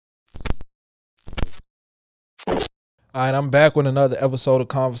All right, I'm back with another episode of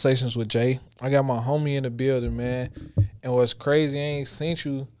Conversations with Jay. I got my homie in the building, man. And what's crazy, I ain't seen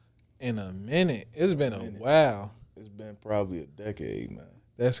you in a minute. It's been a while. It's been probably a decade, man.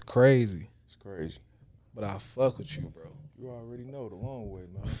 That's crazy. It's crazy. But I fuck with you, bro. You already know the long way,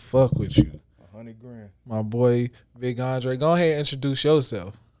 man. I fuck with you. 100 grand. My boy, Big Andre. Go ahead and introduce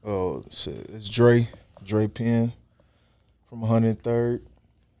yourself. Oh, shit. It's Dre Penn from 103rd.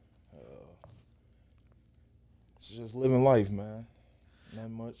 It's just living life, man. Not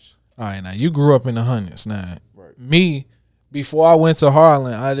much. All right, now you grew up in the hundreds. Now, Right. me, before I went to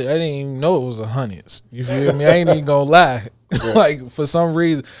Harlan, I didn't even know it was a hundreds. You feel me? I ain't even gonna lie. Yeah. Like, for some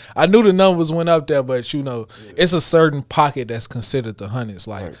reason, I knew the numbers went up there, but it's a certain pocket that's considered the hundreds.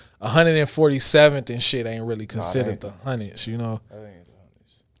 Like, Right. 147th and shit ain't really considered ain't the hundreds, you know? That ain't the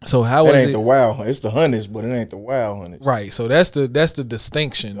hundreds. So how That was ain't it? the wow. It's the hundreds, but it ain't the wow hundreds. Right, so that's the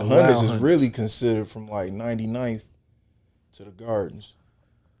distinction. The The hundreds wild is hundreds. really considered from like 99th to the Gardens.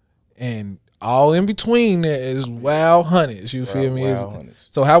 And all in between there is wild hundreds. You feel me? Wild hundreds.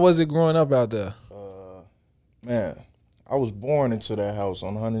 So how was it growing up out there? Man, I was born into that house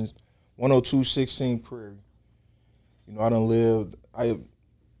on 10216 Prairie. You know, I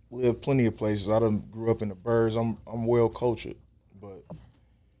lived plenty of places. I done grew up in the birds. I'm well cultured, but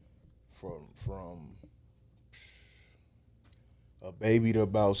from a baby to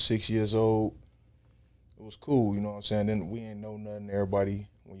about 6 years old, it was cool. You know what I'm saying? Then we ain't know nothing. Everybody,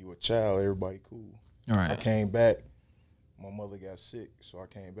 when you a child, everybody cool. All right. I came back. My mother got sick, so I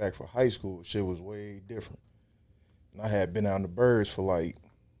came back for high school. Shit was way different. And I had been out in the birds for like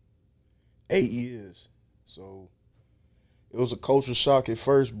 8 years. So it was a culture shock at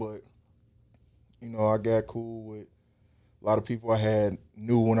first, but, you know, I got cool with a lot of people I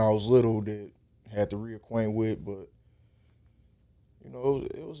knew when I was little that had to reacquaint with. But, you know,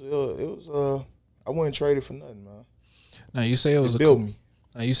 it was I wouldn't trade it for nothing, man. Now you say it built me.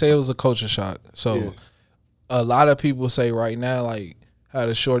 Now you say it was a culture shock. So Yeah. a lot of people say right now, like how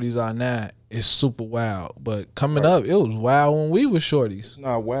the shorties are now, is super wild. But coming Right. up, it was wild when we were shorties. It's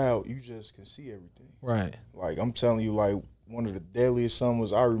not wild. You just can see everything. Right. Like, I'm telling you, like, one of the deadliest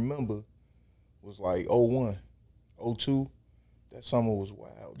summers I remember was like 01, 02. That summer was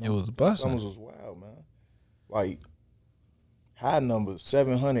wild. It was busting. Summers was wild, man. Like, high numbers,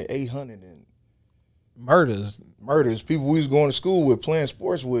 700, 800, and Murders. people we was going to school with, playing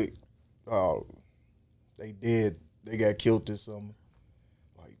sports with, they dead. They got killed this summer.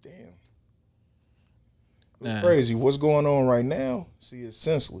 Like, damn. It was Nah. crazy. What's going on right now, see, it's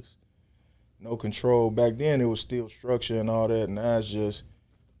senseless. No control. Back then, it was still structure and all that. Now it's just,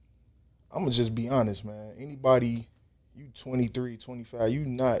 I'm going to just be honest, man. Anybody, you 23, 25, you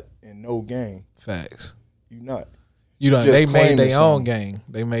not in no game. Facts. You not. You know, just they made claiming their own something. gang.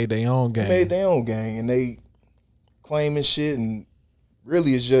 They made their own gang. They made their own gang, and they claiming shit, and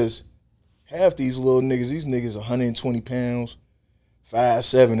really it's just half these little niggas. These niggas 120 pounds,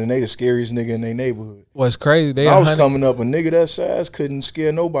 5'7", and they the scariest nigga in their neighborhood. What's crazy? I was coming up, a nigga that size couldn't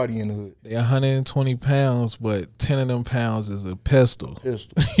scare nobody in the hood. They 120 pounds, but 10 of them pounds is a pistol.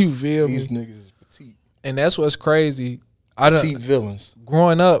 Pistol. You feel me? These niggas is petite. And that's what's crazy. I Petite villains.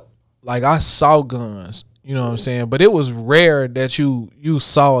 growing up, like I saw guns, you know what I'm saying? But it was rare that you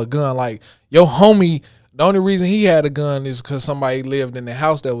saw a gun. Like your homie, the only reason he had a gun is because somebody lived in the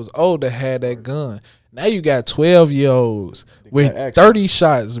house that was older had that gun. Now you got 12-year-olds with access. 30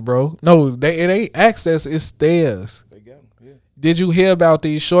 shots, bro. No, it ain't access, it's theirs. They got them, yeah. Did you hear about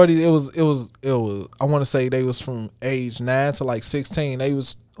these shorties? It was I want to say they was from age 9 to like 16. They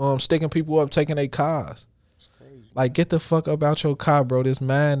was sticking people up, taking their cars. It's crazy. Like, get the fuck up out your car, bro. This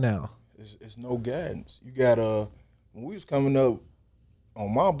mine now. It's no guidance. You got when we was coming up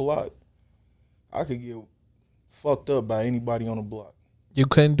on my block, I could get fucked up by anybody on the block. You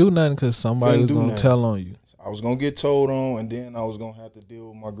couldn't do nothing because somebody Couldn't was do gonna nothing. tell on you. I was gonna get told on, and then I was gonna have to deal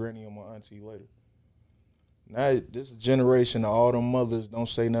with my granny and my auntie later. Now this generation of all them mothers don't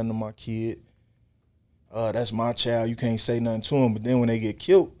say nothing to my kid. That's my child. You can't say nothing to him. But then when they get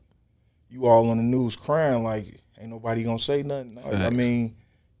killed, you all on the news crying like ain't nobody gonna say nothing. No, I Facts. mean,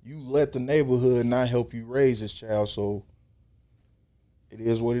 you let the neighborhood not help you raise this child, so it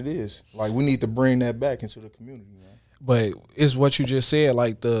is what it is. Like, we need to bring that back into the community, man. But it's what you just said.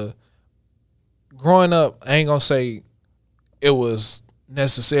 Like, the growing up, I ain't gonna say it was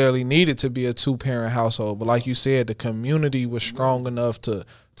necessarily needed to be a 2-parent household, but like you said, the community was strong enough to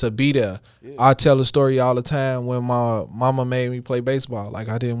be there. Yeah. I tell a story all the time when my mama made me play baseball. Like,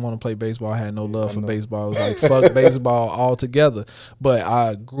 I didn't want to play baseball. I had no love for baseball. I was like, fuck baseball altogether. But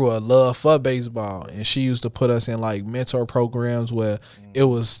I grew a love for baseball, and she used to put us in like mentor programs where it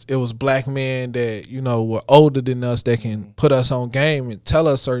was black men that, you know, were older than us that can put us on game and tell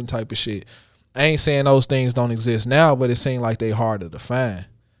us certain type of shit. I ain't saying those things don't exist now, but it seems like they harder to find,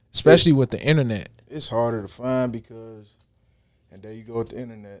 especially with the internet. It's harder to find because, and there you go with the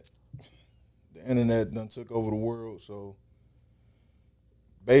internet. The internet done took over the world, so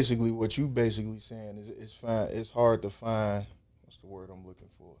basically what you basically saying is it's hard to find, what's the word I'm looking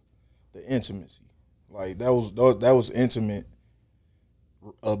for? The intimacy. Like, that was intimate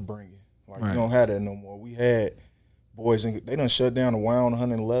upbringing. Like, right. You don't have that no more. We had boys, they done shut down the Wild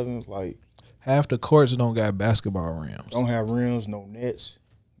 111. Like, half the courts don't got basketball rims. Don't have rims, no nets.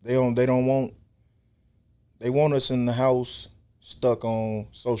 They want us in the house stuck on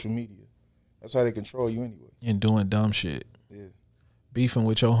social media. That's how they control you anyway. And doing dumb shit. Yeah. Beefing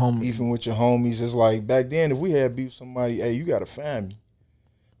with your homies. It's like back then if we had beef with somebody, hey, you gotta find me.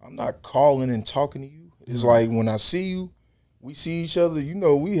 I'm not calling and talking to you. It's like when I see you, we see each other, you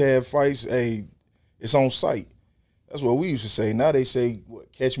know, we had fights, hey, it's on sight. That's what we used to say. Now they say,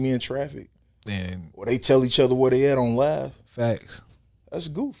 what, catch me in traffic. Or they tell each other where they at on live. Facts. That's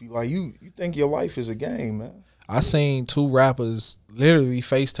goofy. Like, you think your life is a game, man. I seen 2 rappers literally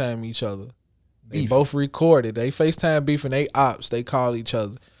FaceTime each other. They both recorded. They FaceTime beefing. They ops. They call each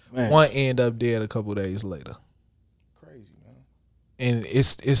other. Man. One end up dead a couple days later. Crazy, man. And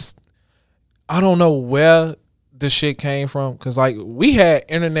it's I don't know where the shit came from, because like we had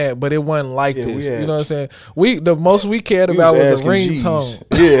internet, but it wasn't like this. You know what I'm saying? The most we cared about was a ringtone.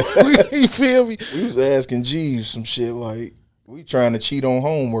 Yeah. You feel me? We was asking Jeeves some shit like we trying to cheat on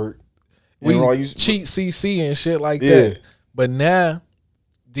homework. We cheat CC and shit like that. But now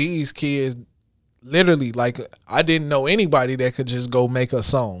these kids literally, like, I didn't know anybody that could just go make a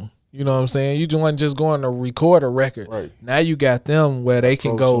song. You know what I'm saying? You just wasn't just going to record a record. Right. Now you got them where they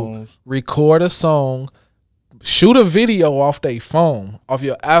can go record a song, shoot a video off their phone, off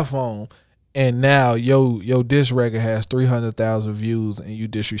your iPhone, and now your diss record has 300,000 views, and you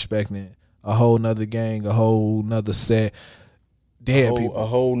disrespecting a whole nother gang, a whole nother set. People. A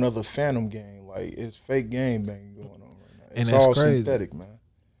whole nother phantom game. Like, it's fake game banging going on right now. It's and that's all crazy. Synthetic, man.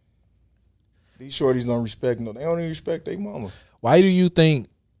 These shorties don't respect they don't even respect their mama. Why do you think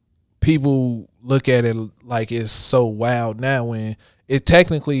people look at it like it's so wild now when it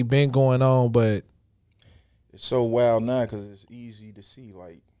technically been going on, but it's so wild now because it's easy to see.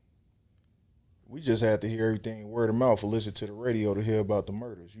 Like, we just had to hear everything word of mouth or listen to the radio to hear about the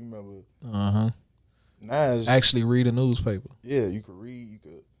murders. You remember? Now it's actually read a newspaper. Yeah, you could read. You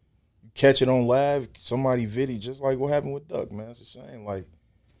could catch it on live. Somebody video, just like what happened with Duck, man. It's a shame. Like,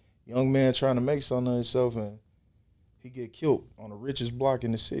 young man trying to make something of himself and he get killed on the richest block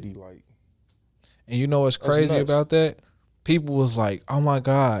in the city. Like, and you know what's crazy about that? People was like, "Oh my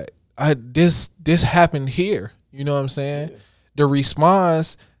God, this happened here." You know what I'm saying? Yeah. The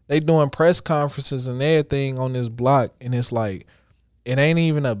response, they doing press conferences and everything on this block, and it's like, it ain't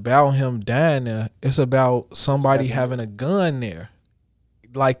even about him dying there. It's about somebody having a gun there.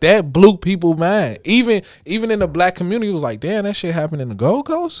 Like, that blew people's mind. Even in the black community, it was like, damn, that shit happened in the Gold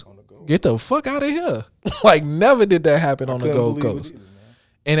Coast? Get the fuck out of here. Like, never did that happen on the Gold Coast.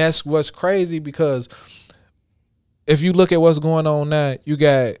 And that's what's crazy, because if you look at what's going on now, you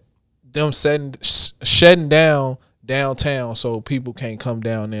got them shutting down downtown so people can't come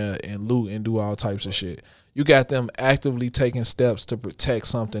down there and loot and do all types of shit. You got them actively taking steps to protect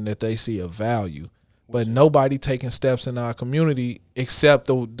something that they see of value. But nobody taking steps in our community except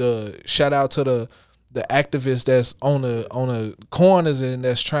the shout out to the activists that's on the corners and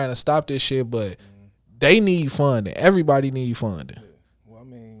that's trying to stop this shit, but they need funding. Everybody need funding. Yeah. Well, I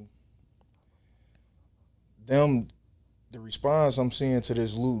mean, the response I'm seeing to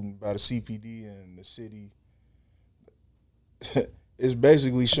this looting by the CPD and the city is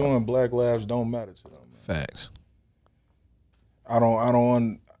basically showing black lives don't matter to them. Facts.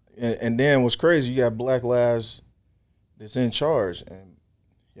 And then what's crazy, you got black lives that's in charge, and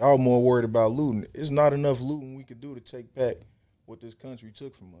y'all more worried about looting. It's not enough looting we could do to take back what this country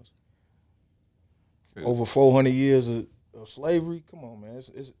took from us. Yeah. Over 400 years of slavery. Come on, man.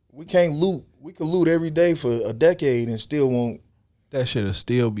 We can't loot. We could loot every day for a decade and still won't. That shit'll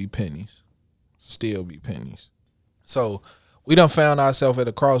still be pennies. Still be pennies. So we done found ourselves at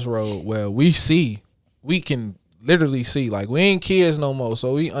a crossroad where we can literally see, like, we ain't kids no more,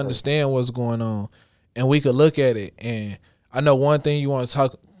 so we understand what's going on, and we could look at it. And I know one thing you want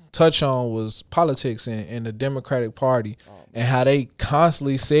to touch on was politics and the Democratic Party and how they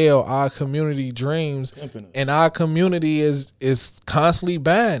constantly sell our community dreams, and our community is constantly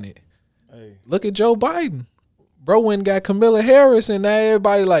buying it. Hey. Look at Joe Biden. Bro went and got Kamala Harris, and now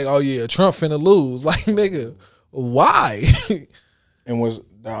everybody like, oh yeah, Trump finna lose. Like, nigga, why? And was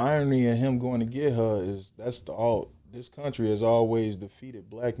the irony in him going to get her is this country has always defeated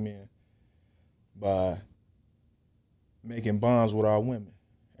black men by making bonds with our women.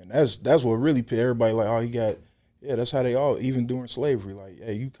 And that's what really put everybody like, oh, he got, yeah, that's how they all, even during slavery, like,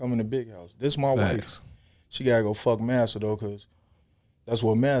 hey, you come in the big house. This my wife. She got to go fuck master, though, because that's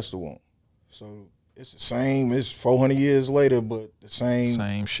what master want. So it's the same, it's 400 years later, but the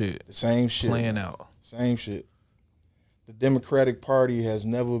same shit. The same shit. Playing out. Same shit. The Democratic Party has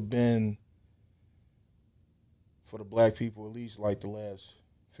never been for the black people, at least like the last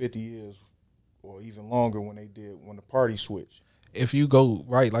 50 years or even longer when the party switched. If you go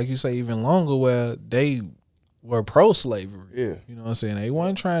right, like you say, even longer, where they were pro-slavery. Yeah. You know what I'm saying? They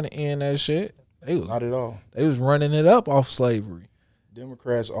wasn't trying to end that shit. Not at all. They was running it up off slavery.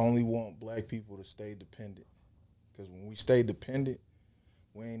 Democrats only want black people to stay dependent. Because when we stay dependent,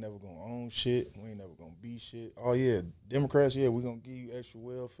 we ain't never going to own shit. We ain't never going to be shit. Oh, yeah, Democrats, yeah, we're going to give you extra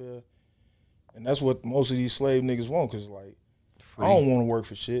welfare. And that's what most of these slave niggas want, because, like, free. I don't want to work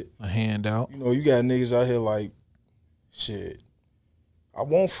for shit. A handout. You know, you got niggas out here like, shit, I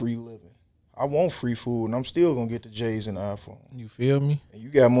want free living. I want free food, and I'm still going to get the J's and the iPhone. You feel me? And you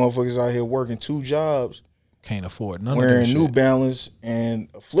got motherfuckers out here working 2 jobs. Can't afford none of that wearing shit. New Balance and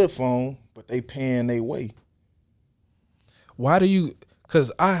a flip phone, but they paying their way. Why do you...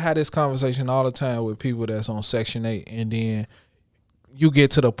 Because I had this conversation all the time with people that's on Section 8, and then you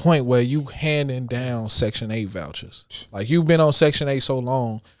get to the point where you handing down Section 8 vouchers. Like, you've been on Section 8 so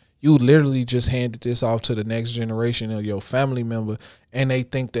long, you literally just handed this off to the next generation of your family member, and they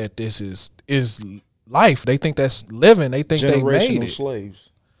think that this is life. They think that's living. They think they made it. Generational slaves.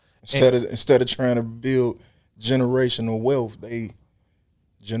 Instead of trying to build generational wealth, they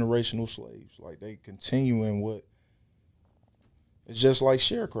generational slaves. Like, they continuing what. It's just like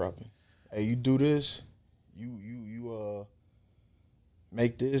sharecropping. Hey, you do this, you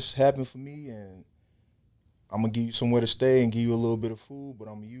make this happen for me, and I'm gonna give you somewhere to stay and give you a little bit of food, but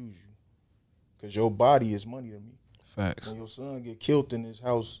I'm gonna use you because your body is money to me. Facts. When your son get killed in this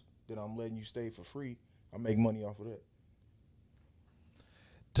house that I'm letting you stay for free, I make money off of that.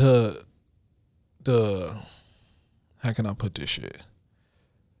 The how can I put this shit?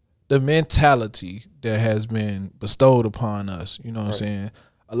 The mentality that has been bestowed upon us, you know what I'm saying?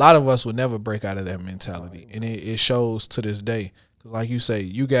 A lot of us would never break out of that mentality, and it shows to this day. Because like you say,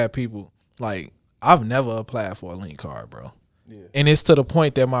 you got people, like, I've never applied for a link card, bro. Yeah. And it's to the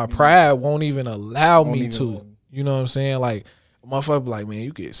point that my pride won't even allow me to. You know what I'm saying? Like, a motherfucker be like, man,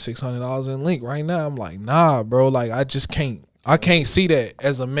 you get $600 in link right now. I'm like, nah, bro. Like, I just can't. I can't see that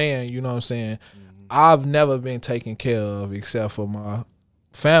as a man, you know what I'm saying? Mm-hmm. I've never been taken care of except for my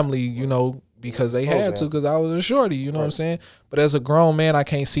family, you know, because they had to, because I was a shorty, you know what I'm saying? But as a grown man, I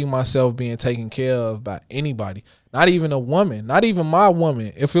can't see myself being taken care of by anybody. Not even a woman, not even my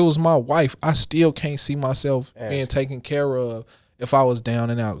woman. If it was my wife, I still can't see myself being taken care of if I was down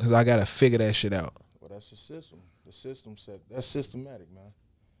and out, because I got to figure that shit out. Well, that's the system. The system said, that's systematic, man.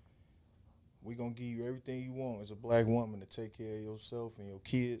 We going to give you everything you want as a black woman to take care of yourself and your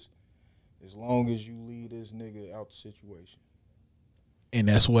kids as long as you leave this nigga out the situation. And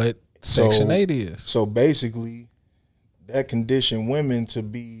that's what Section 8 is. So basically, that conditioned women to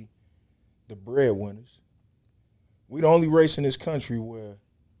be the breadwinners. We the only race in this country where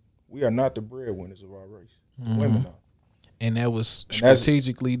we are not the breadwinners of our race. Mm-hmm. Women are. And that was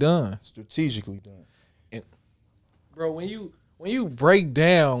strategically done. Strategically done. And, bro, when you break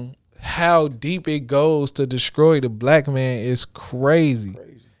down how deep it goes to destroy the black man, it's crazy.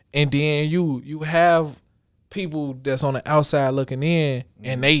 And then you have people that's on the outside looking in,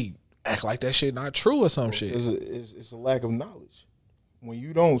 and they act like that shit not true or some shit. It's a lack of knowledge. When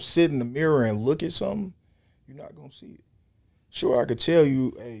you don't sit in the mirror and look at something, you're not gonna see it. Sure, I could tell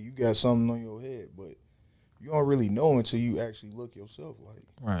you, hey, you got something on your head, but you don't really know until you actually look yourself. Like,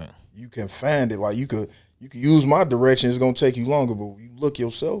 right, you can find it. Like, you could use my direction. It's gonna take you longer, but when you look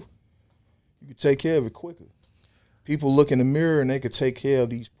yourself, you can take care of it quicker. People look in the mirror and they could take care of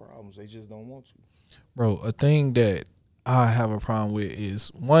these problems. They just don't want to. Bro, a thing that I have a problem with is,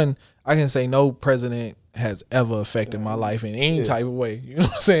 one, I can say no president has ever affected my life in any type of way. You know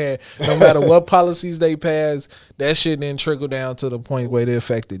what I'm saying? No matter what policies they pass, that shit didn't trickle down to the point where it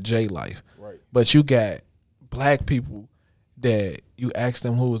affected Jay life. Right. But you got black people that you ask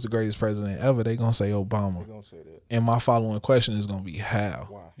them who was the greatest president ever, they gonna say Obama. They gonna say that. And my following question is gonna be how.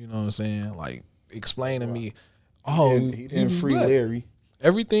 Why? You know what I'm saying? Like, explain to me. He didn't free black. Larry.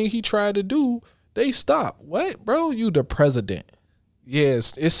 Everything he tried to do, they stopped. What, bro? You the president.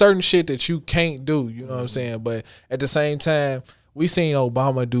 Yes, it's certain shit that you can't do. You know what I'm saying? But at the same time, we seen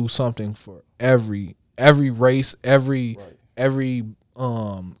Obama do something for every race, every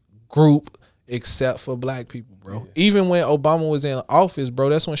group except for black people, bro. Yeah. Even when Obama was in office, bro,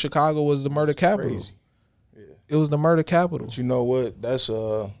 that's when Chicago was the murder capital. Crazy. Yeah. It was the murder capital. But you know what? That's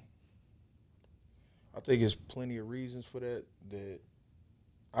I think it's plenty of reasons for that. That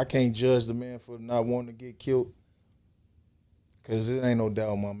I can't judge the man for not wanting to get killed. Cause it ain't no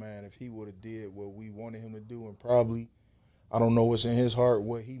doubt in my mind if he would have did what we wanted him to do, and probably, I don't know what's in his heart,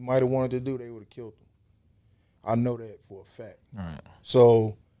 what he might have wanted to do, they would have killed him. I know that for a fact. Right.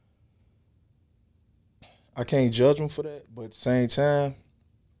 So I can't judge him for that, but at the same time,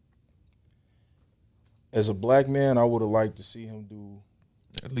 as a black man, I would have liked to see him do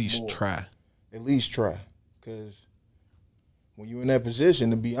at least more. Try. At least try. Because when you're in that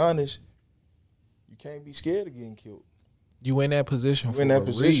position, to be honest, you can't be scared of getting killed. You in that position you for in that a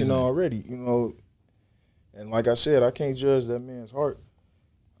position reason. Already, you know. And like I said, I can't judge that man's heart.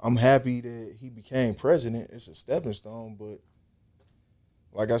 I'm happy that he became president. It's a stepping stone, but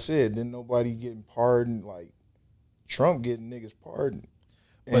like I said, then nobody getting pardoned. Like Trump getting niggas pardoned,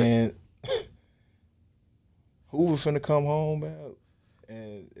 and Hoover finna come home, man.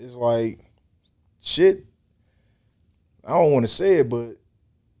 And it's like, shit. I don't want to say it, but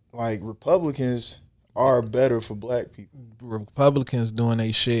like Republicans are better for black people. Republicans doing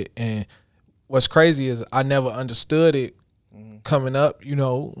they shit, and what's crazy is I never understood it coming up. You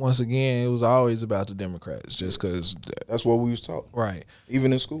know, once again, it was always about the Democrats, just because that's what we was taught, right?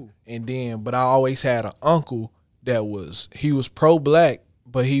 Even in school. And then, but I always had an uncle that was pro-black,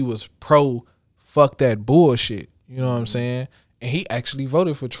 but he was pro fuck that bullshit. You know what I'm saying? And he actually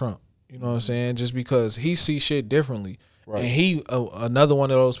voted for Trump. You know what I'm saying? Just because he sees shit differently. Right. And he another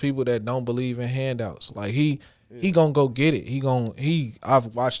one of those people that don't believe in handouts. Like he gonna go get it.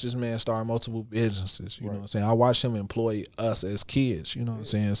 I've watched this man start multiple businesses. You know what I'm saying? I watched him employ us as kids. You know what I'm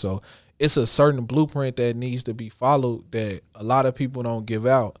saying? So it's a certain blueprint that needs to be followed that a lot of people don't give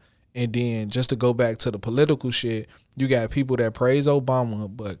out. And then just to go back to the political shit, you got people that praise Obama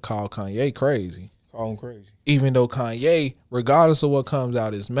but call Kanye crazy. Call him crazy. Even though Kanye, regardless of what comes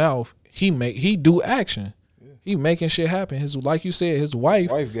out his mouth, he do action. He making shit happen. Like you said, his wife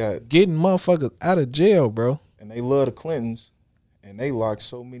got getting motherfuckers out of jail, bro. And they love the Clintons, and they locked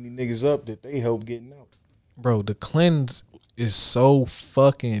so many niggas up that they help getting out. Bro, the Clintons is so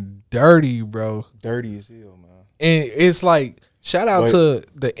fucking dirty, bro. Dirty as hell, man. And it's like, shout out to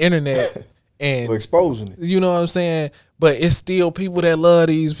the internet and exposing it. You know what I'm saying? But it's still people that love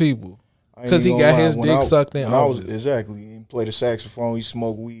these people because he got his dick sucked in. Exactly. He played the saxophone. He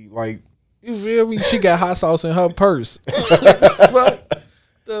smoked weed. Like. You feel me? She got hot sauce in her purse. The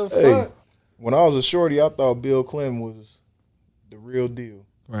fuck? Hey, when I was a shorty, I thought Bill Clinton was the real deal.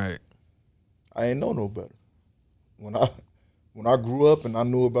 Right. I ain't know no better. When I grew up and I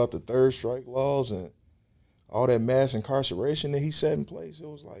knew about the third strike laws and all that mass incarceration that he set in place, it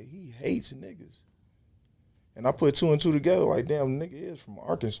was like he hates niggas. And I put two and two together like, damn, the nigga is from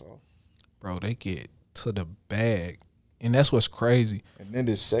Arkansas. Bro, they get to the bag. And that's what's crazy. And then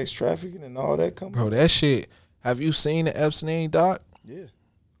there's sex trafficking and all that coming. Bro, that shit. Have you seen the Epstein doc? Yeah.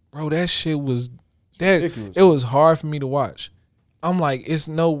 Bro, that shit was ridiculous. It was hard for me to watch. I'm like, it's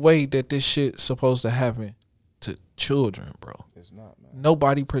no way that this shit's supposed to happen to children, bro. It's not, man.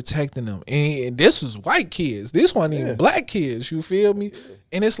 Nobody protecting them. And this was white kids. This wasn't even black kids. You feel me? Yeah.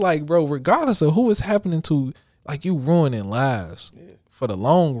 And it's like, bro, regardless of who it's happening to, like, you ruining lives for the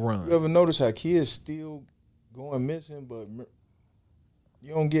long run. You ever notice how kids still going missing, but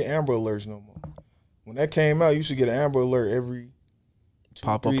you don't get Amber Alerts no more. When that came out, you used to get an Amber Alert every 2-3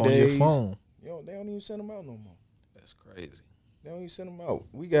 pop up days. On your phone. They don't even send them out no more. That's crazy. They don't even send them out.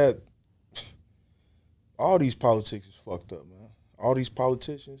 We got all these politics is fucked up, man. All these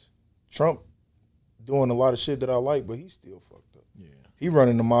politicians. Trump doing a lot of shit that I like, but he's still fucked up. Yeah. He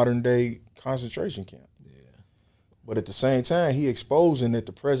running the modern day concentration camp. Yeah. But at the same time, he exposing that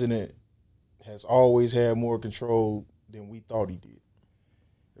the president has always had more control than we thought he did.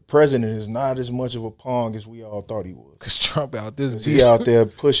 The president is not as much of a pawn as we all thought he was. Because Trump out this bitch. He out there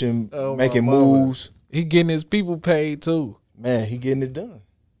pushing, making moves. He getting his people paid too. Man, he getting it done.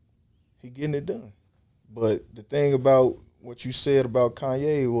 He getting it done. But the thing about what you said about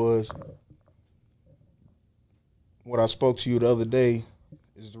Kanye was, what I spoke to you the other day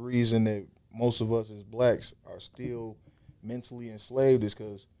is the reason that most of us as blacks are still mentally enslaved is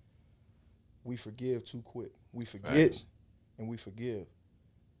because we forgive too quick. We forget and we forgive.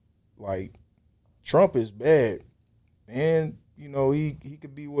 Like, Trump is bad. And, you know, he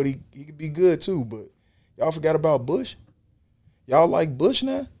could be what he could be good too, but y'all forgot about Bush? Y'all like Bush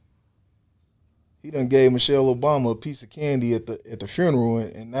now? He done gave Michelle Obama a piece of candy at the funeral,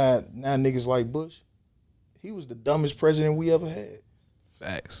 and now niggas like Bush. He was the dumbest president we ever had.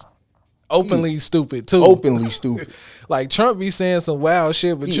 Facts. Openly stupid too. Openly stupid. Like, Trump be saying some wild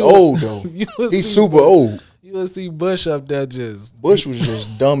shit, but he old though. He's super old. You will see Bush up there just. Bush was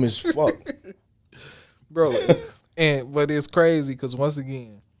just dumb as fuck, bro. But it's crazy because once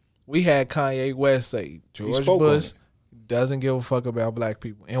again, we had Kanye West say George Bush doesn't give a fuck about black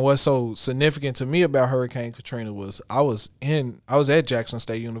people. And what's so significant to me about Hurricane Katrina was I was at Jackson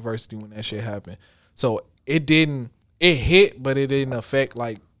State University when that shit happened. So it hit, but it didn't affect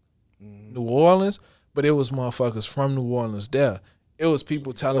like New Orleans. But it was motherfuckers from New Orleans there. It was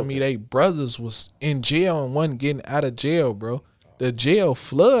people telling me they brothers was in jail and wasn't getting out of jail, bro. The jail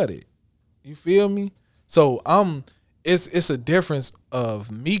flooded. You feel me? So it's a difference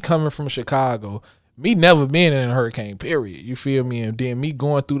of me coming from Chicago, me never being in a hurricane, period. You feel me? And then me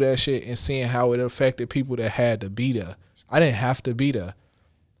going through that shit and seeing how it affected people that had to be there. I didn't have to be there.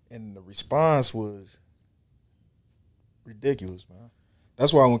 And the response was ridiculous, man.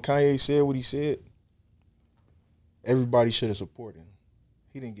 That's why when Kanye said what he said, everybody should have supported him.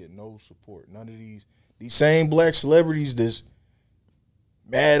 He didn't get no support. None of these same black celebrities that's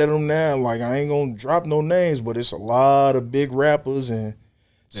mad at him now. Like, I ain't gonna drop no names, but it's a lot of big rappers and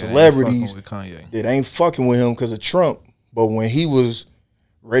celebrities that ain't fucking with him because of Trump. But when he was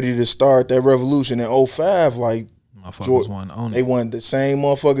ready to start that revolution in 05, like, they weren't the same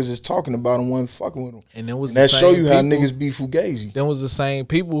motherfuckers that's talking about him, wasn't fucking with him. And that show you how niggas be fugazi. Them was the same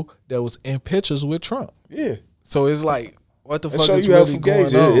people that was in pictures with Trump. Yeah. So it's like, what the fuck show is you really how going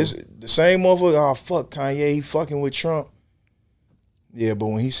fugazi on? It's the same motherfucker. Oh, fuck Kanye, he fucking with Trump. Yeah, but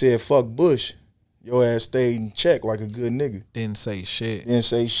when he said fuck Bush, your ass stayed in check like a good nigga. Didn't say shit. And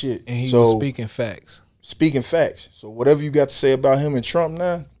he was speaking facts. So whatever you got to say about him and Trump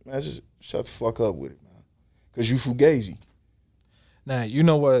now, man, just shut the fuck up with it, man. Because you fugazi. Now, you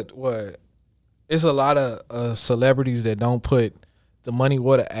know what? It's a lot of celebrities that don't put the money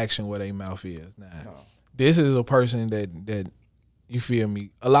or the action where their mouth is. Nah. No. This is a person that you feel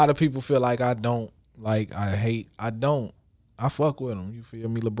me. A lot of people feel like I don't, like I hate. I don't. I fuck with him. You feel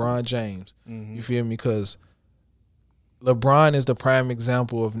me? LeBron James. Mm-hmm. You feel me? Because LeBron is the prime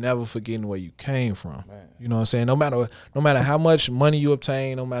example of never forgetting where you came from. Man. You know what I'm saying? No matter how much money you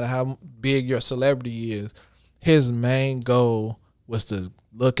obtain, no matter how big your celebrity is, his main goal was to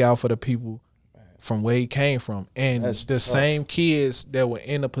look out for the people from where he came from. And that's the tough. Same kids that were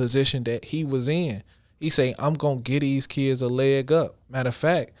in the position that he was in. He say, I'm going to get these kids a leg up. Matter of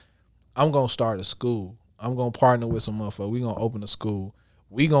fact, I'm going to start a school. I'm going to partner with some motherfucker. We going to open a school.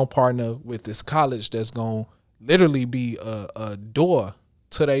 We going to partner with this college that's going to literally be a door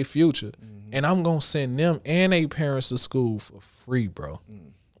to their future. Mm-hmm. And I'm going to send them and their parents to school for free, bro.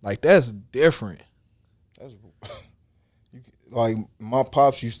 Mm. Like, that's different. That's like, my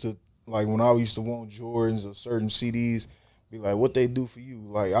pops used to, like, when I used to want Jordans or certain CDs, be like, what they do for you?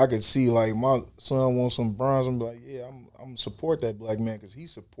 Like, I could see, like, my son wants some bronze. I'm like, yeah, I'm support that black man because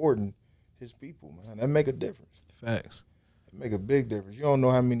he's supporting his people, man. That make a difference. Facts. That make a big difference. You don't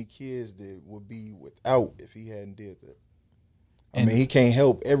know how many kids that would be without if he hadn't did that. I mean, he can't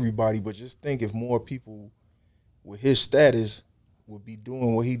help everybody, but just think if more people with his status would be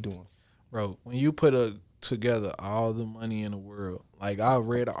doing what he doing. Bro, when you put together all the money in the world, like, I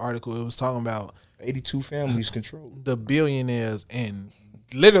read an article, it was talking about 82 families controlled. The billionaires, and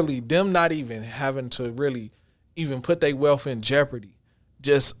literally them not even having to really even put their wealth in jeopardy.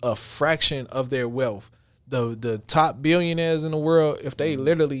 Just a fraction of their wealth. The top billionaires in the world, if they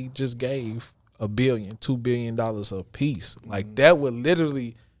literally just gave $1 billion, $2 billion a piece, like, that would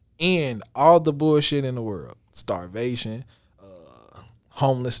literally end all the bullshit in the world. Starvation,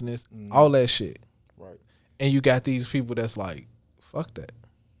 homelessness, all that shit. Right. And you got these people that's like, fuck that.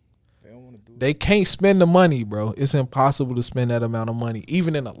 They can't spend the money, bro. It's impossible to spend that amount of money,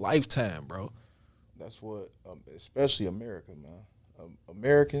 even in a lifetime, bro. That's what, especially America, man.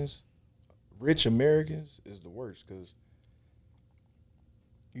 Americans, rich Americans, is the worst because,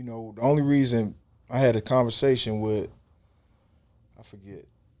 you know, the only reason I had a conversation with, I forget,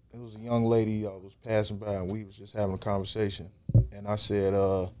 it was a young lady I was passing by and we was just having a conversation. And I said,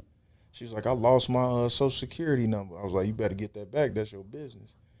 she was like, I lost my Social Security number. I was like, you better get that back. That's your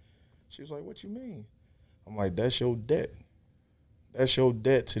business. She was like, what you mean? I'm like, that's your debt. That's your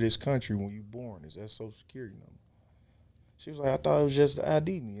debt to this country when you born, is that Social Security number. She was like, I thought it was just the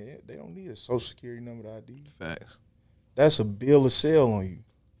ID. Me, they don't need a social security number to ID. Facts. That's a bill of sale on you.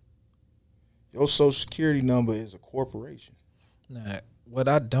 Your social security number is a corporation. Now, what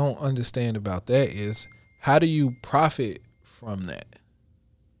I don't understand about that is how do you profit from that?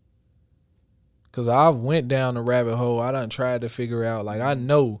 Because I went down the rabbit hole. I done tried to figure out, like, I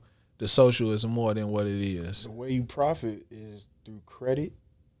know the social is more than what it is. The way you profit is through credit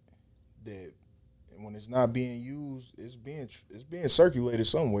that when it's not being used, it's being circulated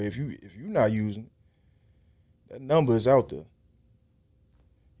some way. If you're not using it, that number is out there.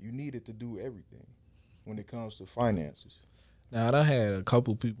 You need it to do everything when it comes to finances. Now, I done had a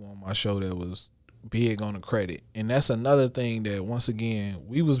couple people on my show that was big on the credit. And that's another thing that, once again,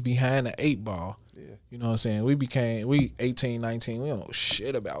 we was behind the 8 ball. Yeah. You know what I'm saying? We 18, 19. We don't know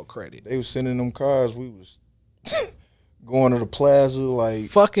shit about credit. They was sending them cars. We was going to the plaza like.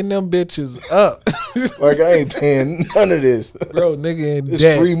 Fucking them bitches up. Like, I ain't paying none of this. Bro, nigga in it's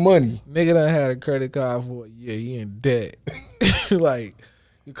debt. Free money. Nigga done had a credit card for a year. He in debt. Like,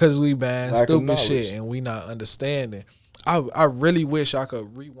 because we buying Lack stupid shit and we not understanding. I really wish I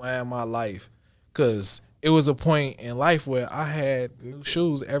could rewind my life, because it was a point in life where I had new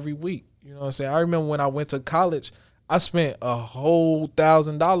shoes every week. You know what I'm saying? I remember when I went to college, I spent a whole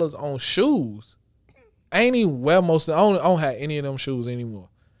 $1,000 on shoes. I ain't even wear I don't have any of them shoes anymore.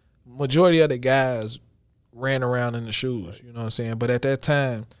 Majority of the guys ran around in the shoes. Right. You know what I'm saying? But at that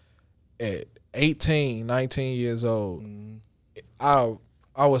time, at 18, 19 years old, I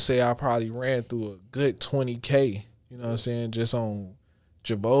would say I probably ran through a good $20K. You know what I'm saying? Just on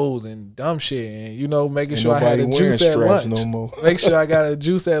Jabos and dumb shit, and making sure I had a juice at lunch. No more. Make sure I got a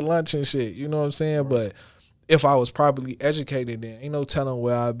juice at lunch and shit. You know what I'm saying? Right. But if I was properly educated, then ain't no telling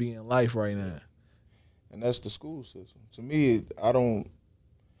where I'd be in life right now. And that's the school system. To me, the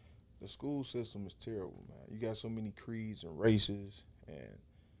school system is terrible, man. You got so many creeds and races and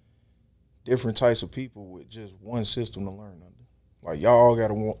different types of people with just one system to learn under. Like, y'all all got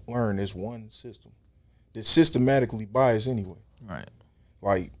to learn this one system that's systematically biased anyway. Right.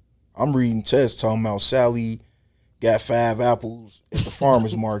 Like, I'm reading tests talking about Sally got 5 apples at the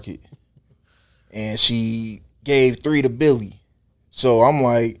farmer's market, and she gave 3 to Billy. So I'm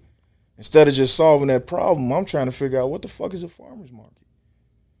like, instead of just solving that problem, I'm trying to figure out what the fuck is a farmer's market.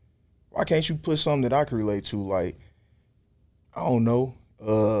 Why can't you put something that I can relate to? Like, I don't know,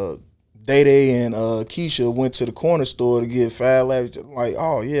 Day and Keisha went to the corner store to get 5 lavish. Like,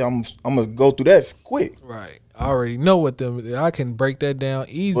 oh yeah, I'm gonna go through that quick. Right. I already know what them. I can break that down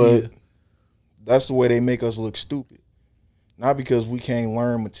easier. But that's the way they make us look stupid. Not because we can't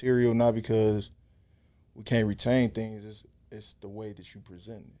learn material, not because we can't retain things. It's the way that you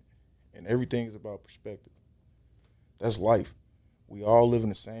present it, and everything is about perspective. That's life. We all live in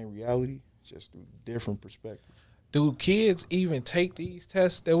the same reality, just through different perspectives. Do kids even take these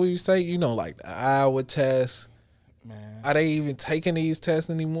tests that we say? Like the Iowa test. Man, are they even taking these tests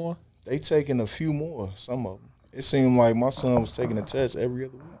anymore? They taking a few more, some of them. It seemed like my son was taking a test every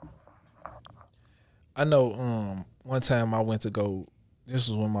other week. I know one time I went to go, this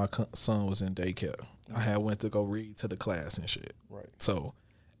was when my son was in daycare. I had went to go read to the class and shit. Right. So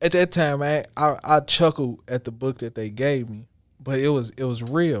at that time, I chuckled at the book that they gave me, but it was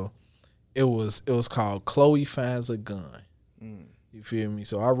real. It was called Chloe Finds a Gun. You feel me?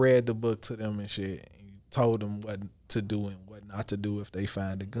 So I read the book to them and shit, and told them what to do and what not to do if they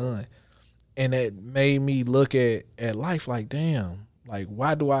find a gun. And it made me look at life like, damn, like,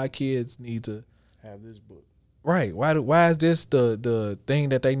 why do our kids need to have this book? Right. Why is this the thing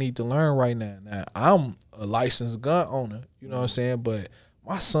that they need to learn right now? Now, I'm a licensed gun owner, you know what I'm saying? But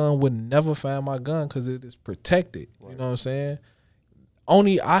my son would never find my gun because it is protected. Right. You know what I'm saying?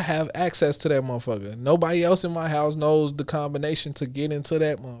 Only I have access to that motherfucker. Nobody else in my house knows the combination to get into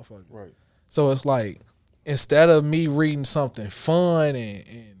that motherfucker. Right. So it's like, instead of me reading something fun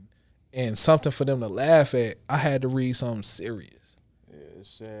and something for them to laugh at, I had to read something serious. Yeah, it's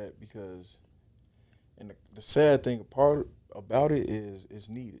sad because, and the sad thing about it is it's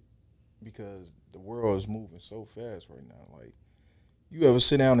needed because the world is moving so fast right now. Like, you ever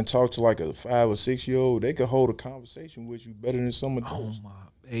sit down and talk to like a 5 or 6 year old, they could hold a conversation with you better than some adults. Oh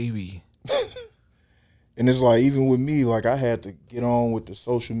my baby. And it's like, even with me, like, I had to get on with the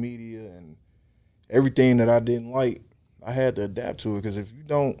social media and everything that I didn't like, I had to adapt to it. Because if you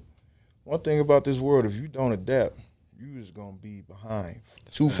don't, one thing about this world, if you don't adapt, you just going to be behind.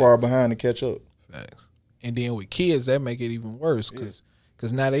 Too far behind to catch up. Facts. And then with kids, that make it even worse because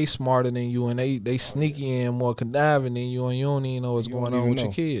now they smarter than you and they sneaky and more conniving than you, and you don't even know what's going on with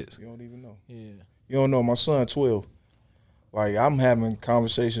your kids. You don't even know. Yeah. You don't know. My son, 12. Like, I'm having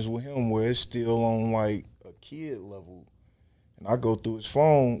conversations with him where it's still on like a kid level And I go through his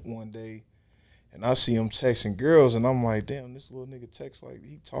phone one day, and I see him texting girls, and I'm like, damn, this little nigga text like,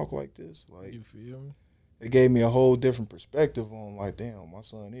 he talk like this? Like, You feel me? It gave me a whole different perspective on, like, damn, my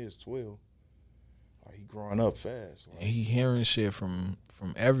son is 12. Like, he growing up fast. Like, And he hearing shit from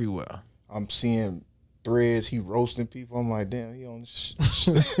everywhere. I'm seeing threads, he roasting people. I'm like, damn, he on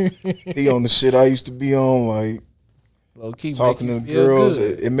the he on the shit I used to be on, like, Low key, talking to feel girls.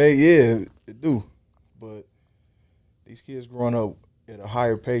 good. It do. But these kids growing up at a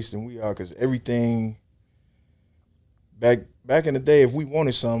higher pace than we are, because everything back in the day, if we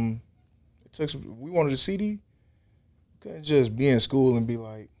wanted something, we wanted a CD, couldn't just be in school and be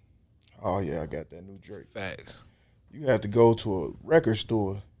like, oh yeah, I got that new Drake. Facts. You have to go to a record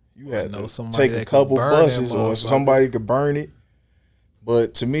store. You had to somebody take a couple buses, or somebody could burn it.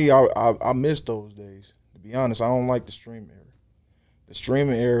 But to me, I miss those days. To be honest, I don't like the streaming era. The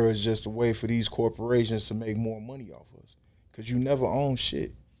streaming era is just a way for these corporations to make more money off us, because you never own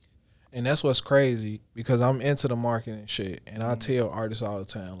shit. And that's what's crazy, because I'm into the marketing shit, and I tell artists all the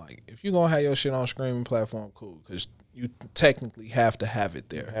time, like, if you're going to have your shit on streaming platform, cool, because you technically have to have it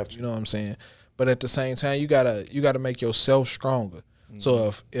there. You know what I'm saying? But at the same time, you gotta make yourself stronger.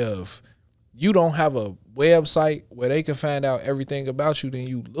 So if you don't have a website where they can find out everything about you, then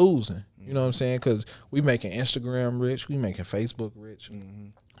you losing. You know what I'm saying? Because we making Instagram rich, we making Facebook rich,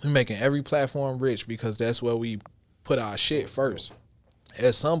 we making every platform rich, because that's where we put our shit first.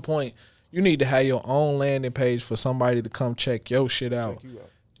 At some point, you need to have your own landing page for somebody to come check your shit out.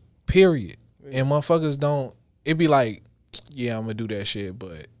 Period. And motherfuckers don't. It be like, yeah, I'm gonna do that shit,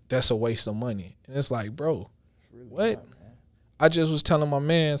 but that's a waste of money. And it's like, bro, really what? Not, I just was telling my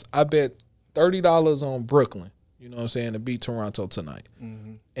mans, I bet $30 on Brooklyn, you know what I'm saying, to beat Toronto tonight.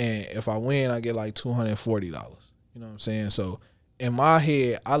 And if I win, I get like $240. You know what I'm saying? So in my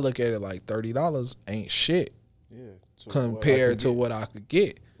head, I look at it like $30 ain't shit compared to what I could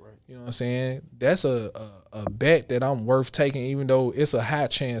get. Right. You know what I'm saying? That's a bet that I'm worth taking, even though it's a high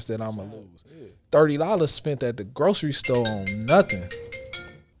chance that I'm gonna lose. $30 spent at the grocery store on nothing.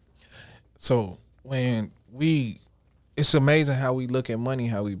 So it's amazing how we look at money,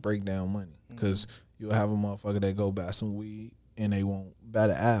 how we break down money. Because you'll have a motherfucker that go buy some weed and they won't buy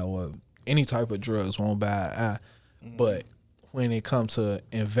the eye, or any type of drugs won't buy an eye. But when it comes to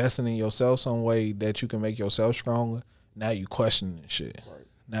investing in yourself some way that you can make yourself stronger, now you questioning shit. Right.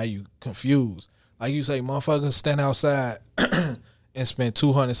 Now you confused. Like you say, motherfuckers stand outside and spend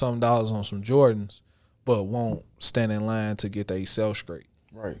 $200-something on some Jordans, but won't stand in line to get their self straight.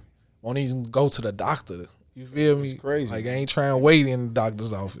 Right. Won't even go to the doctor. You feel me? It's crazy. Like, I ain't trying to wait in the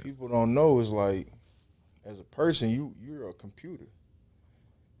doctor's office. People don't know is like, as a person, you're a computer.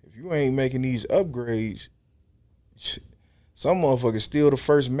 If you ain't making these upgrades, some motherfuckers steal the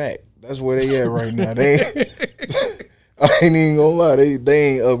first Mac. That's where they at right now. I ain't even gonna lie.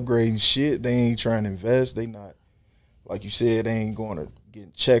 They ain't upgrading shit. They ain't trying to invest. They not, like you said, they ain't going to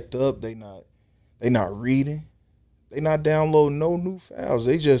get checked up. They not reading. They not downloading no new files.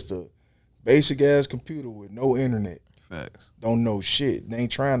 They just a basic ass computer with no internet. Facts. Don't know shit. They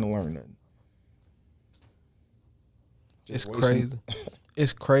ain't trying to learn nothing. It's crazy.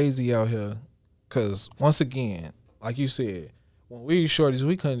 It's crazy out here. Cause once again, like you said, when we were shorties,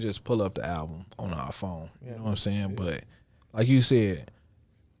 we couldn't just pull up the album on our phone. You know what I'm saying? Yeah. But like you said,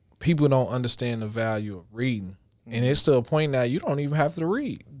 people don't understand the value of reading. And it's to a point now you don't even have to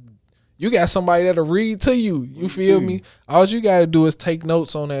read. You got somebody that'll read to you. You feel me? All you gotta do is take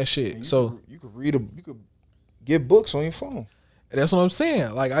notes on that shit. You could get books on your phone. That's what I'm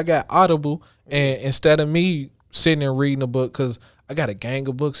saying. Like, I got Audible, and instead of me sitting and reading a book, because I got a gang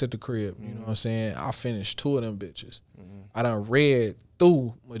of books at the crib. You know what I'm saying? I finished 2 of them bitches. I done read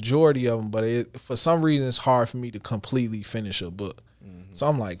through majority of them, but for some reason it's hard for me to completely finish a book. So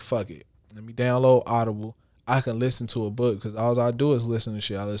I'm like, fuck it. Let me download Audible. I can listen to a book, because all I do is listen to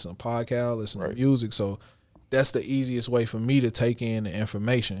shit. I listen to podcasts, listen to music. So that's the easiest way for me to take in the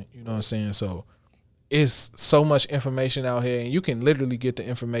information. You know what I'm saying? So it's so much information out here, and you can literally get the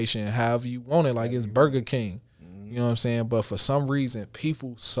information however you want it. Like, it's Burger King. You know what I'm saying? But for some reason,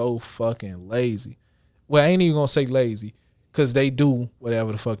 people so fucking lazy. Well, I ain't even gonna say lazy, because they do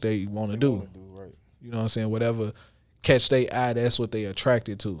whatever the fuck they want to do. Right. You know what I'm saying? Whatever catch their eye, that's what they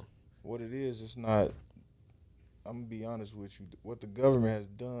attracted to. What it is, it's not. I'm gonna be honest with you. What the government has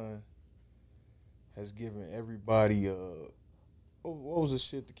done has given everybody what was the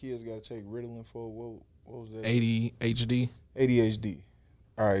shit the kids got to take Ritalin for? What was that? ADHD. ADHD.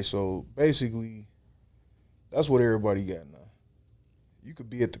 All right, so basically, that's what everybody got now. You could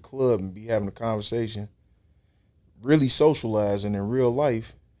be at the club and be having a conversation, really socializing in real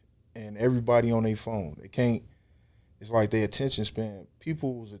life, and everybody on their phone. it's like their attention span.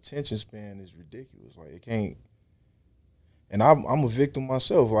 People's attention span is ridiculous. Like it can't. And I'm a victim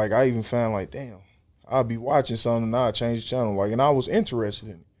myself. Like I even found like, damn, I'll be watching something and I'll change the channel. Like, and I was interested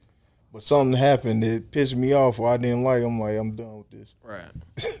in it, but something happened that pissed me off or I didn't like. I'm like, I'm done with this. Right.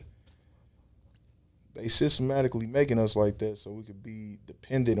 They systematically making us like that so we could be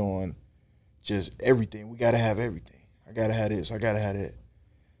dependent on just everything. We gotta have everything. I gotta have this. I gotta have that.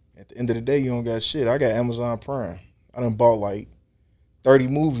 At the end of the day, you don't got shit. I got Amazon Prime. I done bought like 30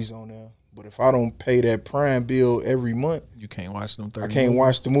 movies on there. But if I don't pay that Prime bill every month, you can't watch them 30 I can't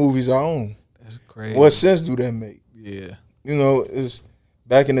watch the movies I own. That's crazy. What sense do that make? Yeah. You know, it's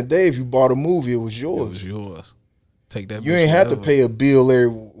back in the day, if you bought a movie, it was yours. It was yours. Take that. You ain't have to pay a bill every.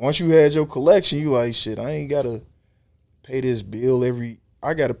 Once you had your collection, you like, shit, I ain't got to pay this bill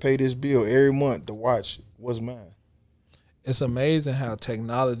I got to pay this bill every month to watch what's mine. It's amazing how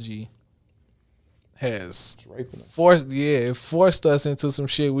technology has it forced us into some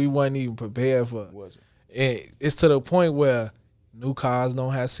shit we wasn't even prepared for. And it's to the point where new cars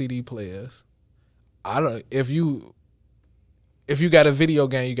don't have CD players. If you got a video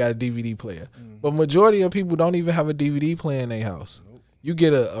game, you got a DVD player. But majority of people don't even have a DVD player in their house. Nope. You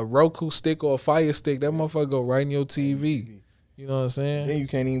get a Roku stick or a Fire Stick, that motherfucker go right in your TV. You know what I'm saying? Then you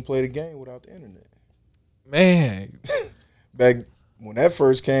can't even play the game without the internet. Man. Back when that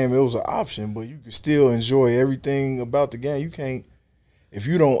first came, it was an option, but you could still enjoy everything about the game. You can't, if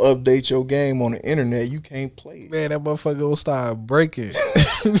you don't update your game on the internet, you can't play it. Man, that motherfucker will start breaking.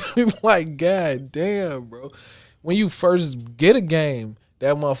 Like, god damn, bro. When you first get a game,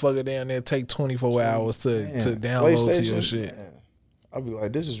 that motherfucker down there take 24 hours to download to your shit. Man. I'll be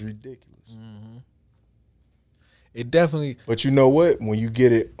like, this is ridiculous. Mm-hmm. It definitely. But you know what? When you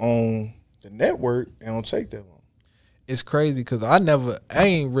get it on the network, it don't take that long. It's crazy because I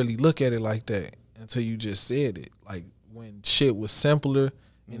ain't really look at it like that until you just said it. Like when shit was simpler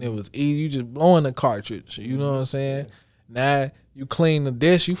and it was easy, you just blowing the cartridge. You know what I'm saying? Yeah. Now you clean the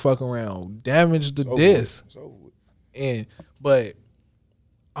disc, you fuck around, damage the disc. But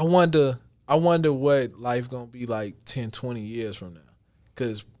I wonder what life gonna be like 10, 20 years from now.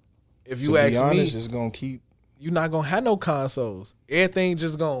 Because if you ask me, it's gonna keep. You're not gonna have no consoles. Everything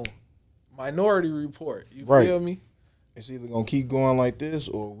just gonna Minority Report. You feel me? It's either gonna keep going like this,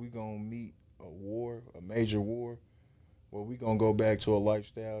 or we gonna meet a major war, or we gonna go back to a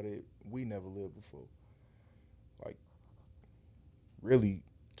lifestyle that we never lived before. Like, really,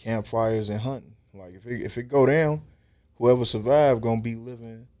 campfires and hunting. Like, if it go down, whoever survived gonna be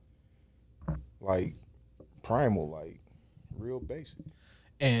living like primal, like real basic.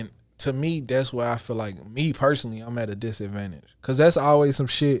 And to me, that's where I feel like, me personally, I'm at a disadvantage. Because that's always some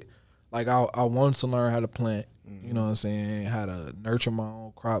shit, like I wanted to learn how to plant, you know what I'm saying, how to nurture my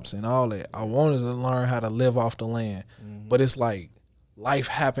own crops and all that. I wanted to learn how to live off the land. But it's like life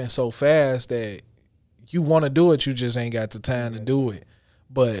happens so fast that you want to do it, you just ain't got the time to do it.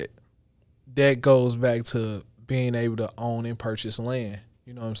 But that goes back to being able to own and purchase land.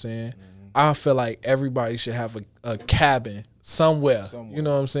 You know what I'm saying? I feel like everybody should have a cabin somewhere. You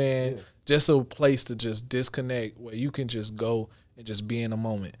know what I'm saying? Yeah. Just a place to just disconnect where you can just go and just be in the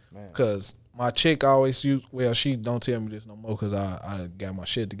moment. Because my chick always she don't tell me this no more because I got my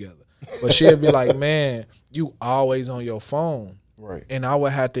shit together. But she'll be like, man, you always on your phone. Right. And I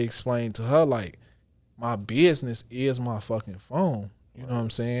would have to explain to her, like, my business is my fucking phone. You know what I'm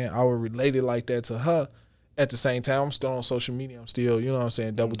saying? I would relate it like that to her. At the same time, I'm still on social media. I'm still, you know what I'm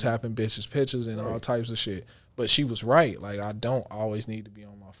saying, double tapping bitches' pictures and all types of shit. But she was right. Like, I don't always need to be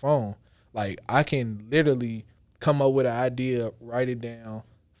on my phone. Like, I can literally come up with an idea, write it down,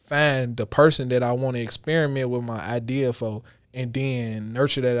 find the person that I want to experiment with my idea for, and then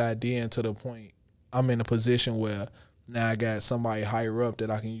nurture that idea into the point I'm in a position where now I got somebody higher up that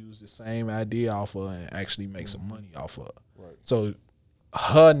I can use the same idea off of and actually make some money off of. Right. So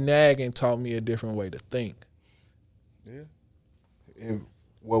her nagging taught me a different way to think. Yeah. And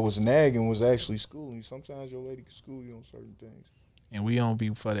what was nagging was actually schooling. Sometimes your lady can school you on certain things. And we don't be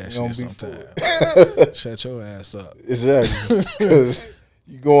for that shit sometimes. Shut your ass up. Exactly. Because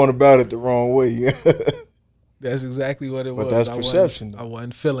you going about it the wrong way. That's exactly what it was. But that's perception. I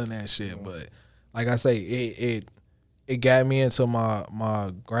wasn't feeling that shit. But like I say, it got me into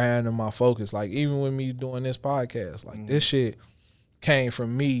my grind and my focus. Like, even with me doing this podcast, like this shit came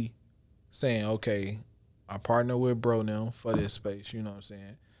from me saying, okay, I partner with bro now for this space, you know what I'm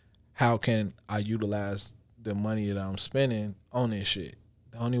saying? How can I utilize the money that I'm spending on this shit?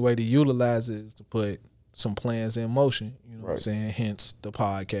 The only way to utilize it is to put some plans in motion, you know what I'm saying? Hence the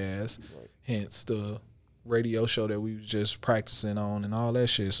podcast, hence the radio show that we was just practicing on and all that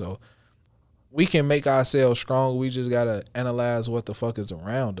shit. So we can make ourselves strong. We just gotta analyze what the fuck is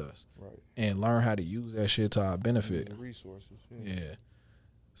around us, Right. and learn how to use that shit to our benefit. The resources. Yeah.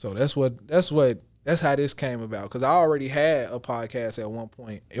 So that's how this came about. Cause I already had a podcast at one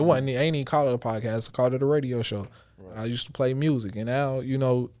point. It wasn't. I ain't even call it a podcast. I called it a radio show. Right. I used to play music, and now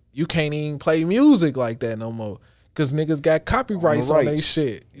you can't even play music like that no more. Cause niggas got copyrights on their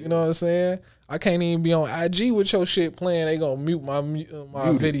shit. You know what I'm saying? I can't even be on IG with your shit playing. They gonna mute my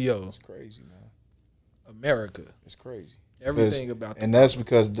videos. It's crazy, man. America. It's crazy. Everything about that. And that's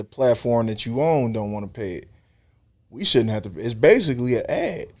because the platform that you own don't want to pay it. We shouldn't have to. It's basically an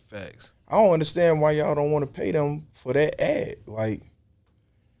ad. Facts. I don't understand why y'all don't want to pay them for that ad. Like,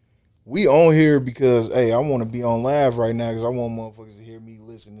 we on here because, hey, I want to be on live right now because I want motherfuckers to hear me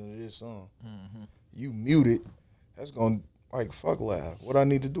listening to this song. Mm-hmm. You mute it. That's going to, like, fuck live. What I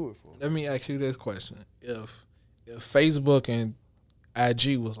need to do it for? Let me ask you this question. If Facebook and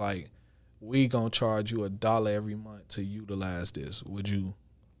IG was like, we going to charge you $1 every month to utilize this, would you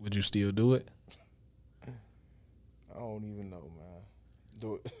still do it? I don't even know, man.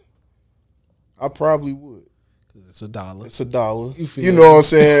 Do it. I probably would. Because it's $1. It's $1. You know what I'm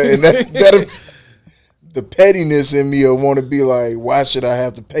saying? And that the pettiness in me will want to be like, why should I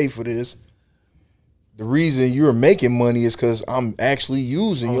have to pay for this? The reason you're making money is because I'm actually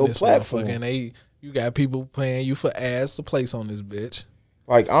using your platform. And you got people paying you for ads to place on this bitch.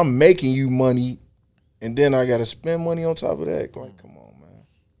 Like, I'm making you money, and then I got to spend money on top of that. Like, come on, man.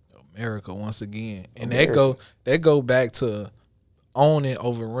 America once again. And that go back to owning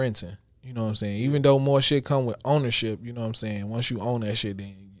over renting. You know what I'm saying? Even though more shit come with ownership, you know what I'm saying? Once you own that shit,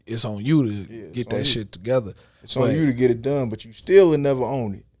 then it's on you to get that shit together. It's on you to get it done, but you still will never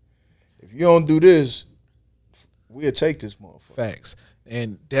own it. If you don't do this, we'll take this motherfucker. Facts.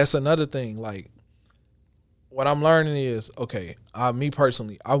 And that's another thing. Like, what I'm learning is, okay, me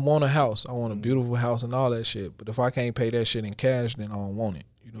personally, I want a house. I want a beautiful house and all that shit. But if I can't pay that shit in cash, then I don't want it.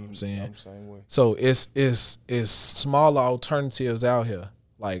 You know what I'm saying? I'm the same way. So it's smaller alternatives out here.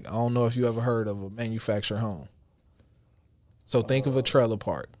 Like, I don't know if you ever heard of a manufactured home. So think of a trailer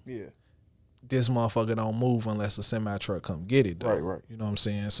park. Yeah. This motherfucker don't move unless a semi truck come get it, though. Right. You know what I'm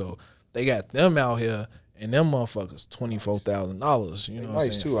saying? So they got them out here, and them motherfuckers $24,000. You know what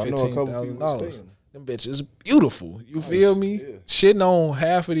I'm saying? Too. I know a couple people staying. Them bitches beautiful. You feel me? Yeah. Shitting on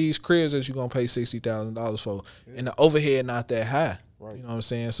half of these cribs that you gonna pay $60,000 for, and the overhead not that high. Right. You know what I'm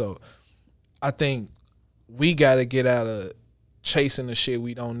saying? So I think we gotta get out of chasing the shit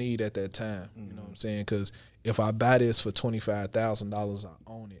we don't need at that time. You know what I'm saying? Because if I buy this for $25,000, I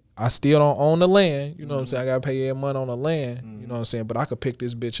own it. I still don't own the land. You know what I'm saying? I gotta pay every month on the land. You know what I'm saying? But I could pick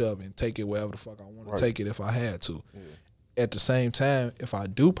this bitch up and take it wherever the fuck I want to take it if I had to. Yeah. At the same time, if I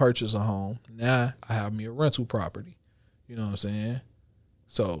do purchase a home, now I have me a rental property. You know what I'm saying?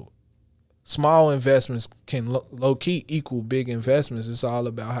 So small investments can low key equal big investments. It's all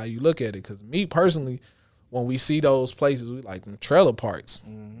about how you look at it. Because me personally, when we see those places, we like them trailer parks.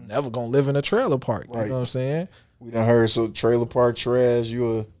 Never gonna live in a trailer park. You know what I'm saying? We done heard so trailer park trash.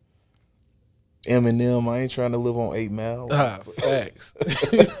 You a Eminem. I ain't trying to live on 8 Mile. Facts.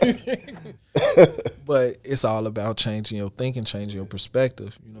 But it's all about changing your thinking, changing your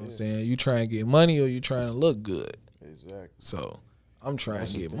perspective. You know what I'm saying? You trying to get money or you trying to look good. Exactly. So I'm trying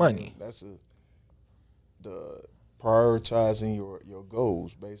to get money. That's the prioritizing your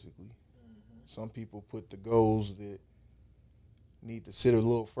goals, basically. Some people put the goals that need to sit a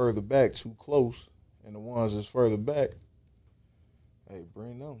little further back too close, and the ones that's further back, hey,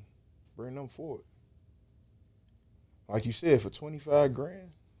 bring them forward. Like you said, for $25,000,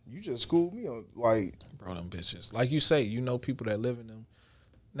 you just schooled me on, like, bro, them bitches. Like you say, you know people that live in them.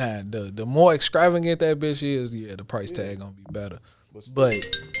 Nah, the more extravagant that bitch is, the price tag gonna be better. But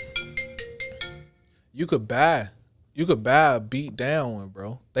you could buy a beat down one,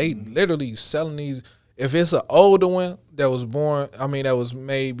 bro. They literally selling these. If it's an older one that was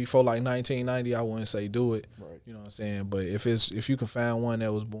made before like 1990, I wouldn't say do it. Right. You know what I'm saying? But if you can find one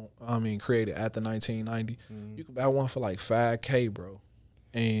that was created after 1990, you could buy one for like $5,000, bro.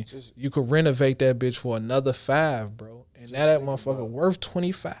 And you could renovate that bitch for another $5,000, bro. And now that motherfucker worth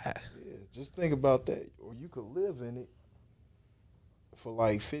 $25,000. Yeah, just think about that. Or you could live in it for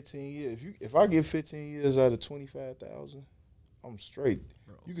like 15 years. If I get 15 years out of $25,000, I'm straight.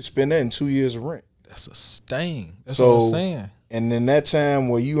 Bro. You can spend that in 2 years of rent. That's a stain. That's what I'm saying. And in that time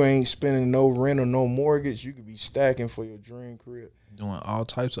where you ain't spending no rent or no mortgage, you could be stacking for your dream crib. Doing all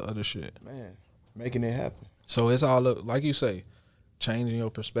types of other shit. Man, making it happen. So it's all, like you say, changing your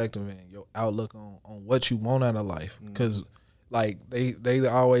perspective and your outlook on what you want out of life. Because, like, they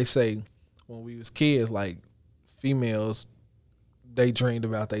always say when we was kids, like, females, they dreamed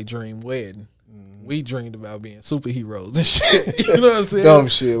about their dream wedding. we dreamed about being superheroes and shit. You know what I'm saying? Dumb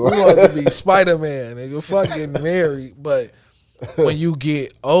shit. We wanted to be Spider-Man, nigga. Fuck getting married. But when you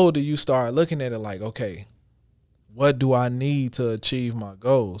get older, you start looking at it like, okay, what do I need to achieve my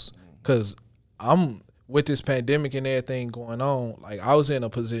goals? Because I'm with this pandemic and everything going on, like I was in a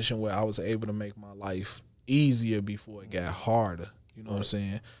position where I was able to make my life easier before it got harder. You know what I'm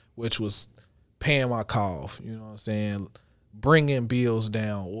saying? Which was paying my car off. You know what I'm saying? Bringing bills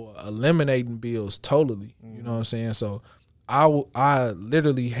down or eliminating bills totally. You know what I'm saying? So I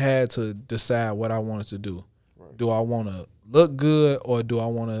literally had to decide what I wanted to do. Right. Do I want to look good or do I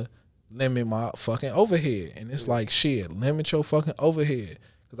want to limit my fucking overhead? And it's like, shit, limit your fucking overhead.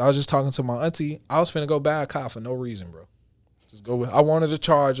 Because I was just talking to my auntie. I was finna go buy a car for no reason, bro. Just go. I wanted a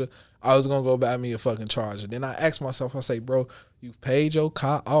charger. I was going to go buy me a fucking charger. Then I asked myself, I say, bro, you paid your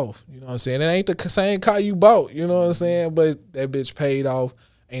car off. You know what I'm saying? It ain't the same car you bought. You know what I'm saying? But that bitch paid off.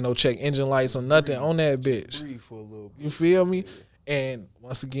 Ain't no check engine lights or nothing on that bitch. Breathe for a little bit. You feel me? And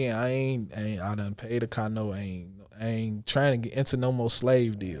once again, I done paid a car. No, I ain't trying to get into no more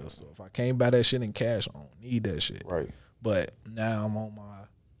slave deals. So if I can't buy that shit in cash, I don't need that shit. Right. But now I'm on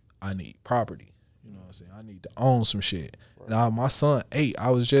I need property. You know what I'm saying? I need to own some shit. Right. Now my son 8.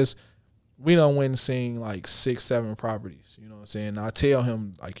 We done went and seen like 6, 7 properties. You know what I'm saying? I tell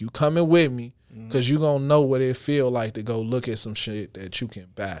him, like, you coming with me because you going to know what it feel like to go look at some shit that you can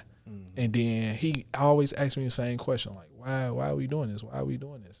buy. And then he always asks me the same question, like, why are we doing this? Why are we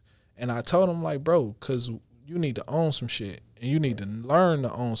doing this? And I told him, like, bro, because you need to own some shit. And you need to learn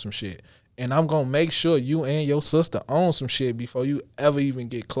to own some shit. And I'm going to make sure you and your sister own some shit before you ever even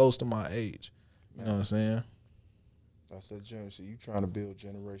get close to my age. You know what I'm saying? That's that journey. So you trying to build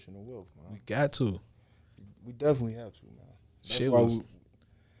generational wealth, man. We got to. We definitely have to, man. That's shit why was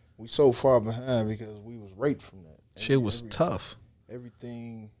we so far behind because we was raped from that. Shit was tough.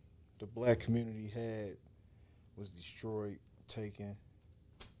 Everything the black community had was destroyed, taken,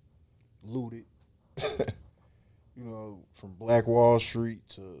 looted. You know, from Black Wall Street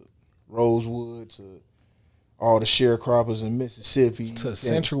to Rosewood to all the sharecroppers in Mississippi. To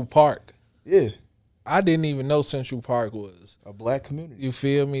Central Park. Yeah. I didn't even know Central Park was a black community. You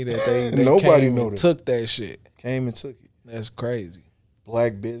feel me? That they nobody came and took that shit. Came and took it. That's crazy.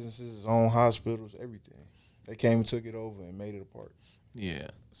 Black businesses, own hospitals, everything. They came and took it over and made it a part. Yeah.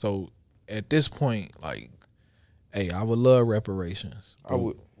 So at this point, like, hey, I would love reparations.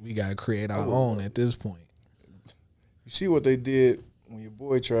 We gotta create our own at this point. You see what they did when your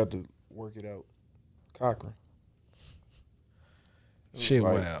boy tried to work it out, Cochran. Shit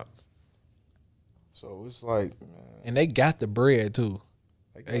wild. So it's like, man. And they got the bread too.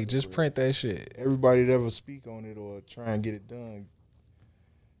 Hey, just print that shit. Everybody that ever speak on it or try and get it done.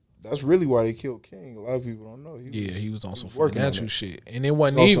 That's really why they killed King. A lot of people don't know. He was on some financial shit. And it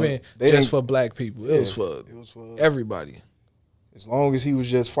wasn't even just for black people. It was for everybody. As long as he was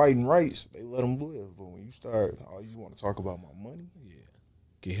just fighting rights, they let him live. But when you start, you want to talk about my money? Yeah.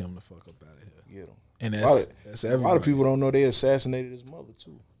 Get him the fuck up out of here. Get him. And that's everybody. A lot of people don't know they assassinated his mother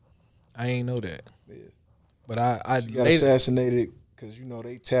too. I ain't know that. Yeah. But she got assassinated because, you know,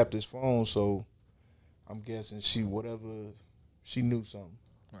 they tapped his phone, so I'm guessing she knew something.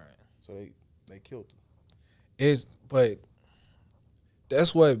 Right. So they killed her. But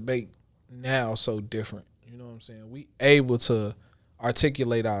that's what make now so different. You know what I'm saying? We able to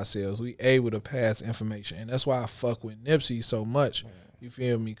articulate ourselves. We able to pass information. And that's why I fuck with Nipsey so much. Man. You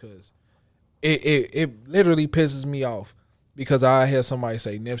feel me? Because it literally pisses me off. Because I hear somebody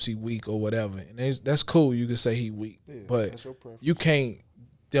say Nipsey weak or whatever. And that's cool. You can say he weak. Yeah, but you can't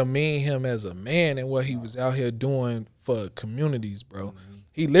demean him as a man and what he was out here doing for communities, bro. Mm-hmm.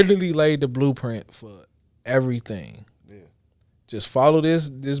 He literally laid the blueprint for everything. Yeah. Just follow this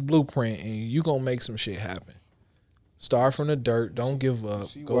blueprint and you going to make some shit happen. Start from the dirt. Don't give up.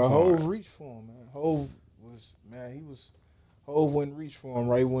 Go hard. Hov reached for him, man. Hov wouldn't reach for him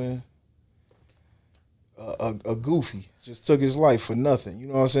right when a goofy just took his life for nothing. You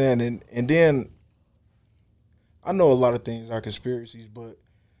know what I'm saying? And then I know a lot of things are conspiracies, but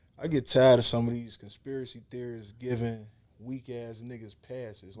I get tired of some of these conspiracy theorists giving weak ass niggas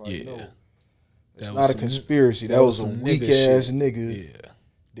passes. Like, no, it's not a conspiracy. That was a weak ass nigga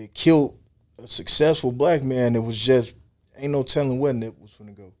that killed a successful black man that was just ain't no telling where Nip was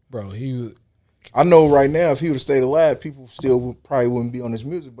finna go. Bro, I know right now if he would have stayed alive, people still probably wouldn't be on his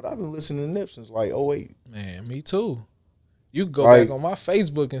music. But I've been listening to Nip since like 08. Man, me too. You can go back on my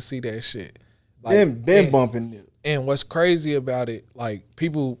Facebook and see that shit. Like, been bumping Nip. And what's crazy about it, like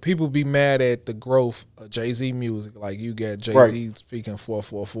people be mad at the growth of Jay-Z music. Like you got Jay-Z speaking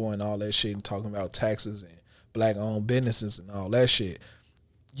 444 and all that shit and talking about taxes and black-owned businesses and all that shit.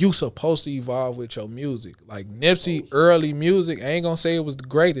 you supposed to evolve with your music. Like Nipsey early music, I ain't gonna say it was the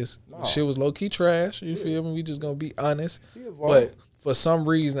greatest. The shit was low key trash. You feel me? We just gonna be honest. But for some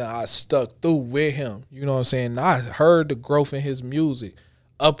reason, I stuck through with him. You know what I'm saying? I heard the growth in his music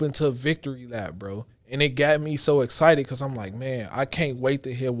up until Victory Lap, bro. And it got me so excited because I'm like, man, I can't wait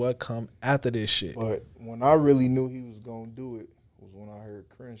to hear what come after this shit. But when I really knew he was going to do it was when I heard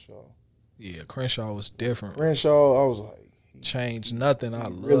Crenshaw. Yeah, Crenshaw was different. Crenshaw, I was like. Changed nothing. I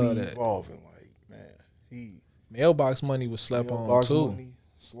really love that. Evolving, like, man. Mailbox Money was slept on, too. Money,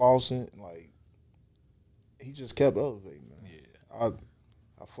 Slauson, like, he just kept elevating, man. Yeah.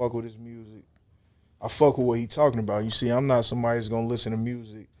 I fuck with his music. I fuck with what he talking about. You see, I'm not somebody that's going to listen to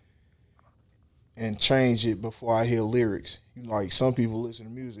music and change it before I hear lyrics. Like, some people listen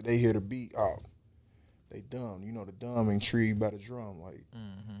to music, they hear the beat, they dumb. You know, the dumb intrigued by the drum. Like,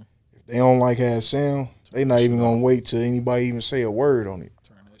 if they don't like how it sound, they not even going to wait till anybody even say a word on it.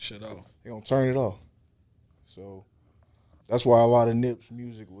 Turn that shit off. They going to turn it off. So, that's why a lot of Nip's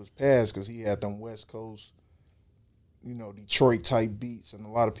music was passed, because he had them West Coast, you know, Detroit-type beats, and a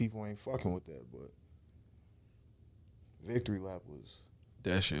lot of people ain't fucking with that, but Victory Lap was...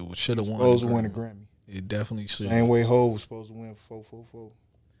 That shit should have won. Supposed to win a Grammy. It definitely should. Same way Hov was supposed to win 444.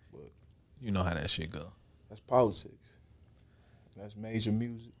 But you know how that shit go. That's politics. That's major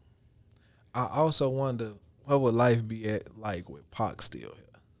music. I also wonder, what would life be like with Pac still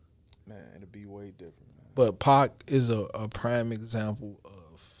here? Man, it'd be way different, man. But Pac is a prime example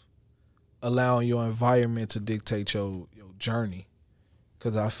of allowing your environment to dictate your journey.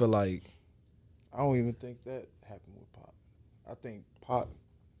 Because I feel like... I don't even think that happened with Pac. I think Pac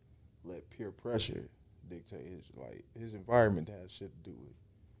let peer pressure dictate his environment to have shit to do with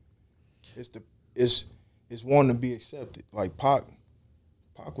it. It's wanting to be accepted. Like Pac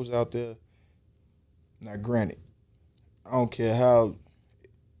was out there. Now granted, I don't care how,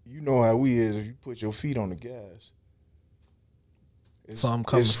 you know how we is, if you put your feet on the gas. So I'm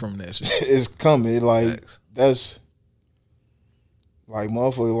coming from that shit. It's coming. Like that's like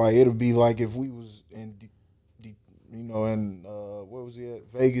motherfucker, like it'll be like if we was in where was he at?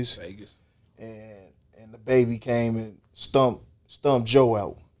 Vegas. And the baby came and stumped Joe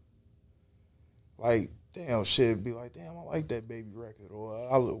out. Like, damn, shit, be like, damn, I like that baby record or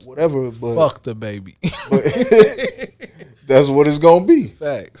whatever. But fuck the baby. But that's what it's gonna be.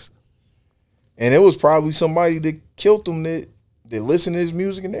 Facts. And it was probably somebody that killed him that listened to his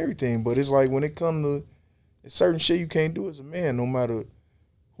music and everything. But it's like when it comes to it's certain shit you can't do as a man, no matter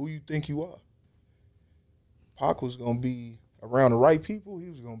who you think you are. Pac was gonna be around the right people.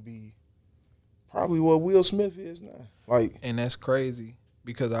 He was gonna be probably what Will Smith is now. Like, and that's crazy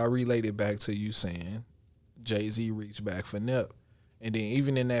because I related back to you saying Jay-Z reached back for Nip, and then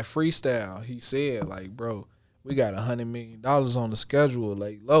even in that freestyle, he said like, "Bro, we got $100 million on the schedule,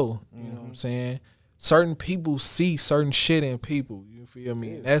 like low." You know what I'm saying? Certain people see certain shit in people. You feel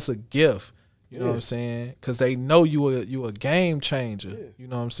me? Yeah. That's a gift. You know what I'm saying? Because they know you a game changer. Yeah. You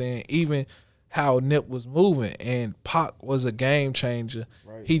know what I'm saying? Even how Nip was moving, and Pac was a game changer.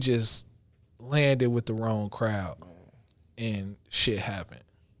 Right. He just landed with the wrong crowd, and shit happened.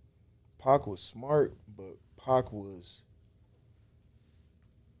 Pac was smart, but Pac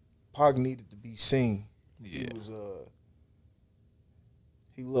needed to be seen. Yeah.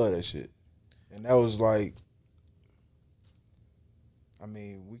 He loved that shit. And that was like, I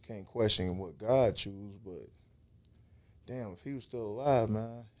mean, we can't question what God chose, but damn, if he was still alive,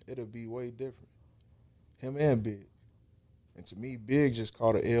 man, it'd be way different. Him and Big. And to me, Big just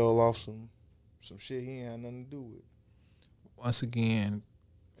caught an L off some shit he ain't had nothing to do with. Once again,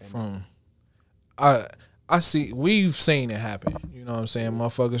 I see, we've seen it happen. You know what I'm saying?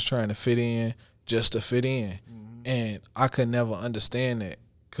 Motherfuckers trying to fit in just to fit in. Mm-hmm. And I could never understand that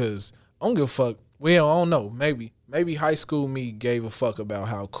because I don't give a fuck. Well, I don't know. Maybe high school me gave a fuck about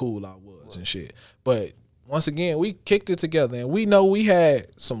how cool I was and shit. But once again, we kicked it together, and we know we had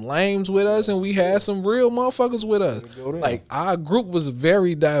some lames with us, and we had some real motherfuckers with us. Like, our group was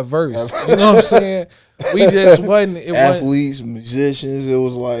very diverse. You know what I'm saying? We just wasn't. Athletes, musicians, it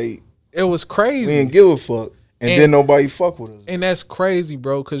was like. It was crazy. We didn't give a fuck. And then nobody fuck with us. And that's crazy,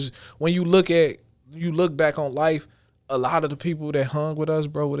 bro, because when you look back on life, a lot of the people that hung with us,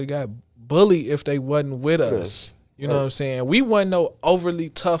 bro, would have got bullied if they wasn't with us. You know what I'm saying? We wasn't no overly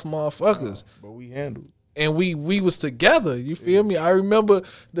tough motherfuckers. But we handled it. And we was together, you feel me? I remember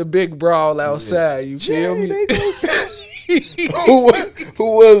the big brawl outside, you feel me? Who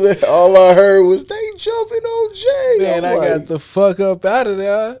was it? All I heard was they jumping on Jay. Man, I got the fuck up out of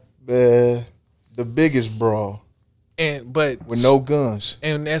there. Man, the biggest brawl. But with no guns.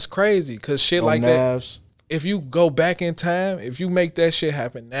 And that's crazy, because shit no like knives. if you go back in time, if you make that shit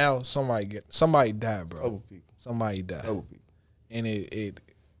happen now, somebody die, bro. Couple people. Somebody die. Couple people. And it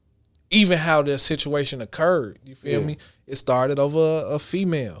even how the situation occurred, you feel me? It started over a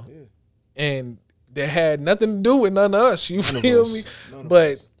female. Yeah. And that had nothing to do with none of us, you feel me?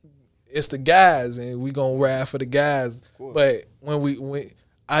 But it's the guys, and we gonna ride for the guys. But when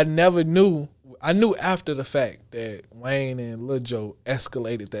I knew after the fact that Wayne and Lil Joe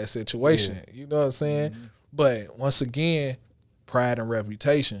escalated that situation. Yeah. You know what I'm saying? Mm-hmm. But once again, pride and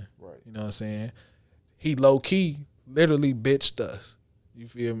reputation. Right. You know what I'm saying? He low key literally bitched us. You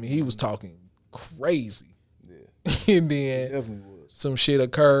feel me? He was talking crazy. Yeah. And then definitely was. Some shit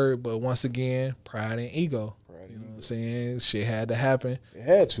occurred, but once again, pride and ego. You know what I'm saying? Shit had to happen. It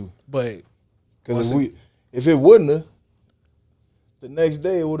had to. But because if it wouldn't have, the next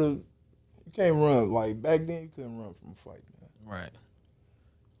day it would have. You can't run like back then. You couldn't run from a fight, man. Right.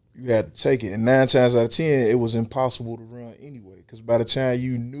 You had to take it, and 9 times out of 10, it was impossible to run anyway. Because by the time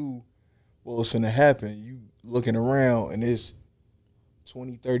you knew what was going to happen, you looking around, and it's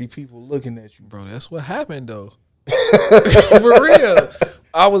 20, 30 people looking at you. Bro, that's what happened though. For real.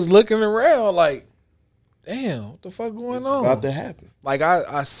 I was looking around like, damn, what the fuck going on? About to happen. Like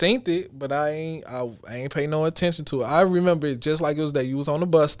I seen it, but I ain't pay no attention to it. I remember it just like it was that you was on the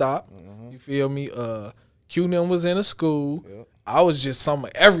bus stop. You feel me? Q&M was in a school. Yep. I was just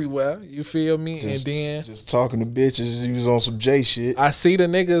somewhere everywhere. You feel me? And then just talking to bitches. He was on some J shit. I see the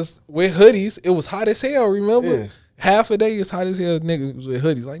niggas with hoodies. It was hot as hell. Remember? Yeah. Half a day is hot as hell. Niggas with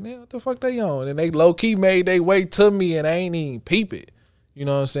hoodies. Like, man, what the fuck they on? And they low key made their way to me, and I ain't even peep it. You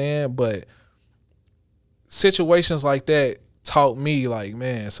know what I'm saying? But situations like that taught me, like,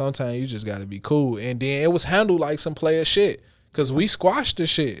 man, sometimes you just gotta be cool. And then it was handled like some player shit. Cause we squashed the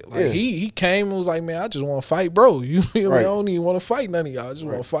shit. Like he came and was like, man, I just want to fight, bro. You feel me? I don't even want to fight none of y'all. I just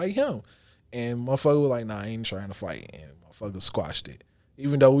want to fight him. And motherfucker was like, nah, I ain't trying to fight. And motherfucker squashed it.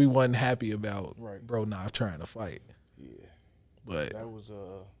 Even though we wasn't happy about bro not trying to fight. Yeah. But that was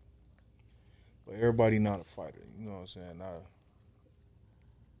but everybody not a fighter. You know what I'm saying?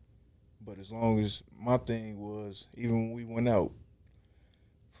 But as long as my thing was, even when we went out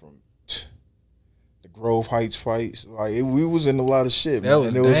from the Grove Heights fights, like we was in a lot of shit. That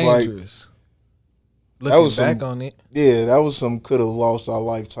was dangerous. Looking that was back on it. Yeah, that was some could have lost our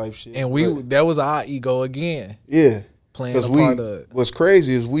life type shit. And that was our ego again. Yeah. Playing a part of it. What's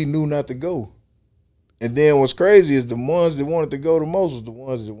crazy is we knew not to go. And then what's crazy is the ones that wanted to go the most was the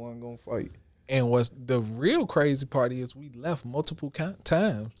ones that weren't going to fight. And what's the real crazy part is we left multiple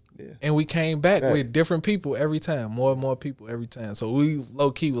times. Yeah. And we came back with different people every time, more and more people every time. So we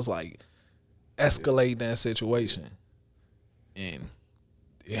low-key was like escalating that situation. And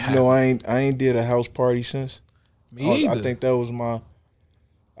it happened. You know, I ain't did a house party since. Me either. I think that was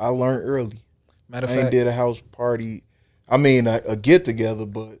I learned early. Matter of fact, I ain't did a house party. I mean, a get together,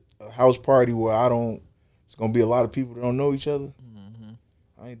 but a house party where it's going to be a lot of people that don't know each other. Mm-hmm.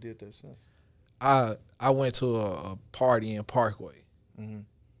 I ain't did that since. I went to a party in Parkway,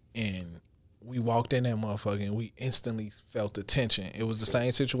 and we walked in that motherfucker, and we instantly felt the tension. It was the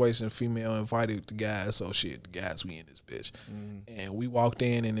same situation. Female invited the guys, so shit, the guys, we in this bitch. And we walked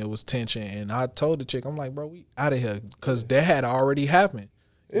in, and it was tension. And I told the chick, I'm like, bro, we out of here, because that had already happened.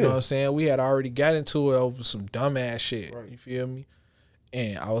 You know what I'm saying? We had already got into it over some dumbass shit. Right. You feel me?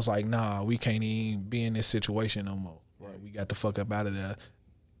 And I was like, nah, we can't even be in this situation no more. Right. We got the fuck up out of there.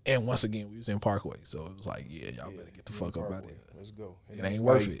 And once again, we was in Parkway. So it was like, y'all better get the fuck up out of here. Let's go. It ain't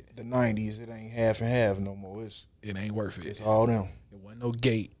worth it. The 90s, it ain't half and half no more. It ain't worth it. It's all them. It wasn't no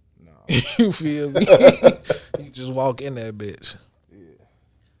gate. Nah. You feel me? You just walk in that bitch. Yeah.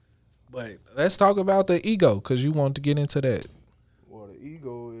 But let's talk about the ego, because you want to get into that. Well, the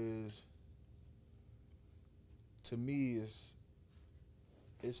ego is, to me,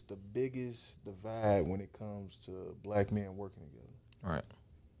 it's the biggest divide when it comes to black men working together. Right.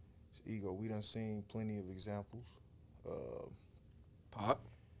 It's ego. We done seen plenty of examples.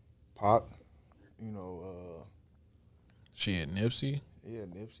 Pac. You know. Shit, Nipsey. Yeah,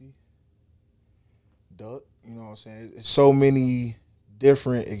 Nipsey. Duck. You know what I'm saying? It's so many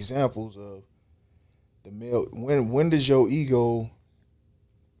different examples of the male. When does your ego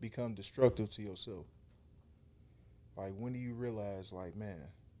become destructive to yourself? Like, when do you realize, like, man,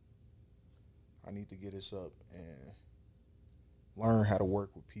 I need to get this up and learn how to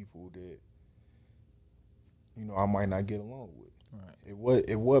work with people that, you know, I might not get along with. Right.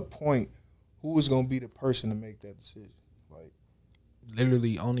 At what point, who is going to be the person to make that decision? Like,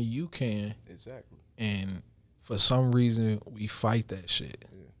 literally, only you can. Exactly. And for some reason, we fight that shit.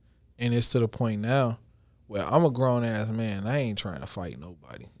 Yeah. And it's to the point now where I'm a grown ass man. I ain't trying to fight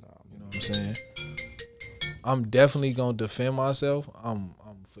nobody. You know what I'm saying? I'm definitely gonna defend myself. I'm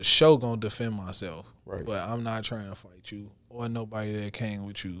for sure gonna defend myself. Right. But I'm not trying to fight you or nobody that came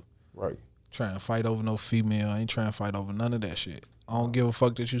with you. Right. Trying to fight over no female. I ain't trying to fight over none of that shit. I don't give a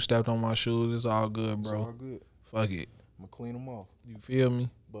fuck that you stepped on my shoes. It's all good, bro. It's all good. Fuck it. I'm gonna clean them off. You feel me?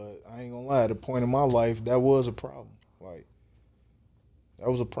 But I ain't gonna lie. At the point in my life, that was a problem. Like, that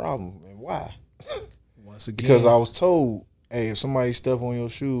was a problem. And why? Once again, Because I was told, hey, if somebody step on your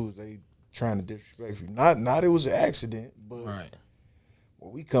shoes, they trying to disrespect you. Not it was an accident, but right.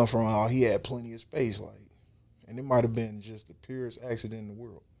 where we come from, oh, he had plenty of space, like, and it might have been just the purest accident in the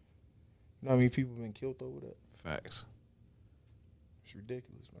world. You know how many people been killed over that? Facts. It's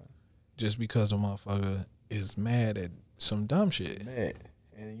ridiculous, man. Just because a motherfucker is mad at some dumb shit. Mad.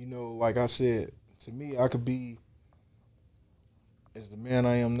 And you know, like I said, to me, I could be, as the man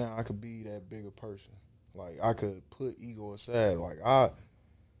I am now, I could be that bigger person. Like, I could put ego aside. Like, I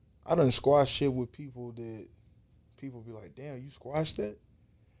done squash shit with people that people be like, damn, you squashed that?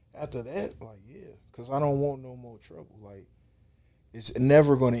 After that, like, yeah, because I don't want no more trouble. Like, it's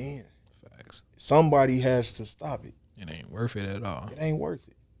never going to end. Facts. Somebody has to stop it. It ain't worth it at all. It ain't worth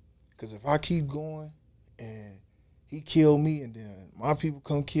it. Because if I keep going and he kill me and then my people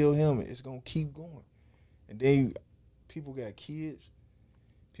come kill him, it's going to keep going. And then people got kids,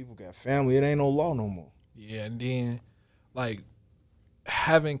 people got family. It ain't no law no more. Yeah, and then, like,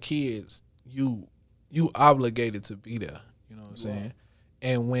 having kids, you obligated to be there. You know what I'm saying?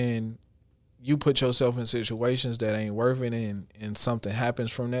 And when you put yourself in situations that ain't worth it and something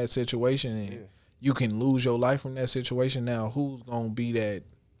happens from that situation and you can lose your life from that situation, now who's going to be that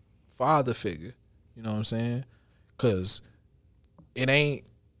father figure? You know what I'm saying? Because it ain't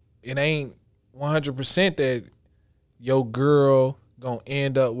 100% that your girl going to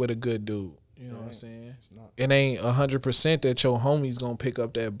end up with a good dude. You know what I'm saying? It ain't 100% that your homie's going to pick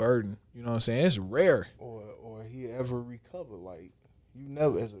up that burden. You know what I'm saying? It's rare. Or he ever recover. Like, you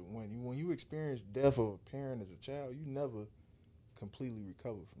never, when you experience death of a parent as a child, you never completely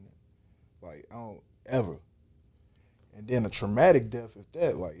recover from that. Like, I don't ever. And then a traumatic death, if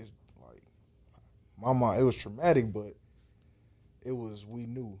that, like, it's like, my mom, it was traumatic, but we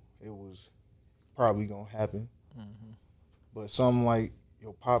knew it was probably gonna happen. Mm-hmm. But something like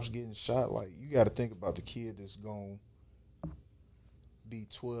your pops getting shot, like, you got to think about the kid that's gonna be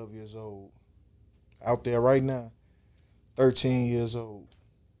 12 years old out there right now, 13 years old.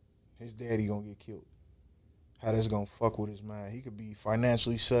 His daddy gonna get killed. How that's gonna fuck with his mind? He could be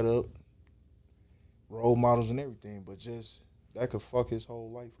financially set up, role models and everything, but just that could fuck his whole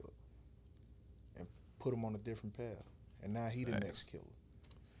life up and put him on a different path. And now he the next killer.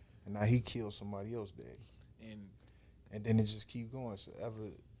 And now he killed somebody else, daddy. And then it just keep going. It's an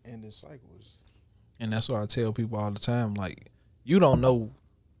ever-ending cycle. And that's what I tell people all the time. Like, you don't know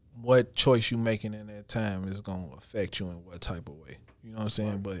what choice you making in that time is going to affect you in what type of way. You know what I'm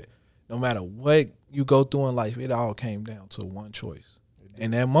saying? Right. But no matter what you go through in life, it all came down to one choice.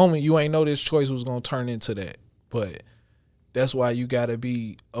 And that moment, you ain't know this choice was going to turn into that. But that's why you got to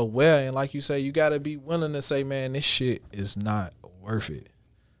be aware. And like you say, you got to be willing to say, man, this shit is not worth it.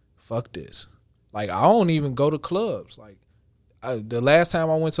 Fuck this. Like, I don't even go to clubs. Like, the last time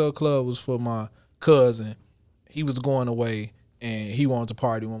I went to a club was for my cousin. He was going away, and he wanted to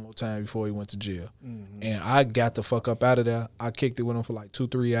party one more time before he went to jail. Mm-hmm. And I got the fuck up out of there. I kicked it with him for like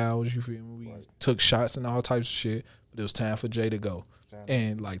 2-3 hours. You feel me? We took shots and all types of shit. But it was time for Jay to go.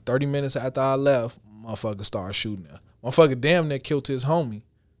 And like 30 minutes after I left, motherfucker started shooting her. Motherfucker damn near killed his homie.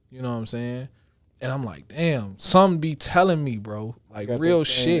 You know what I'm saying? And I'm like, damn, something be telling me, bro. Like, real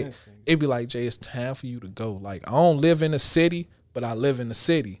shit. Instinct. It be like, Jay, it's time for you to go. Like, I don't live in the city, but I live in the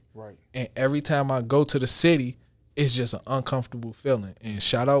city. Right. And every time I go to the city, it's just an uncomfortable feeling. And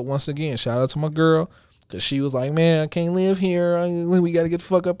shout out to my girl, because she was like, man, I can't live here. We got to get the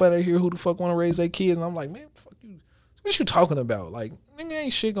fuck up out of here. Who the fuck want to raise their kids? And I'm like, man, fuck you. What you talking about? Like, nigga,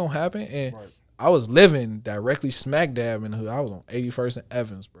 ain't shit gonna happen. And I was living directly smack dab in the hood. I was on 81st and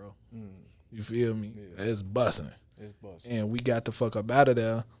Evans, bro. You feel me? Yeah. It's busting. And we got the fuck up out of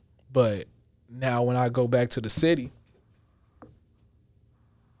there. But now when I go back to the city,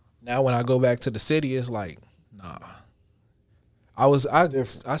 it's like, nah.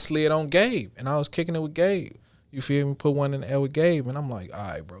 I slid on Gabe, and I was kicking it with Gabe. You feel me? Put one in the air with Gabe, and I'm like,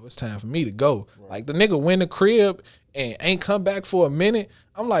 all right, bro, it's time for me to go. Right. Like, the nigga win the crib and ain't come back for a minute.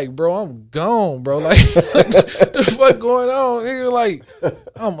 I'm like, bro, I'm gone, bro. Like, the fuck going on? Nigga, like,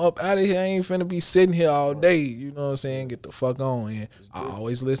 I'm up out of here. I ain't finna be sitting here all day. You know what I'm saying? Get the fuck on. And I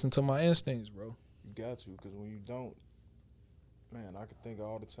always listen to my instincts, bro. You got to, because when you don't, man, I can think of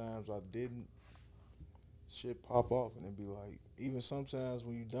all the times I didn't, shit pop off, and it'd be like, even sometimes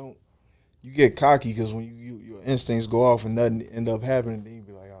when you don't you get cocky because when your instincts go off and nothing end up happening, then you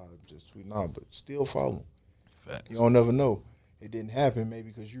be like, oh, just tweet nah, but still follow. Facts. You don't never know. It didn't happen maybe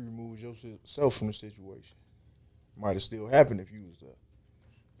because you removed yourself from the situation. Might have still happened if you was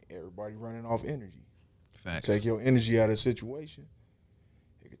there. Everybody running off energy. Facts. Take your energy out of the situation,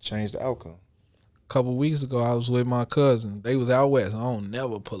 it could change the outcome. A couple weeks ago, I was with my cousin. They was out west. I don't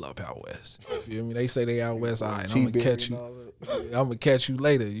never pull up out west. You feel me? They say they out west. All right, I'm gonna catch you. I'm gonna catch you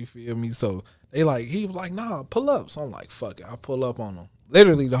later. You feel me? So he was like, nah, pull up. So I'm like, fuck it, I pull up on them.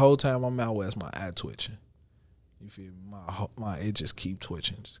 Literally the whole time I'm out west, my eye twitching. You feel me? My it just keep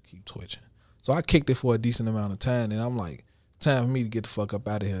twitching. So I kicked it for a decent amount of time, and I'm like, time for me to get the fuck up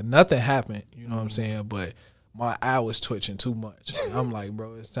out of here. Nothing happened, you know what I'm saying? But my eye was twitching too much. And I'm like,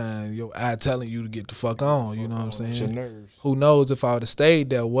 bro, it's time. Your eye telling you to get the fuck on, you know what I'm saying? Your nerves. Who knows if I would have stayed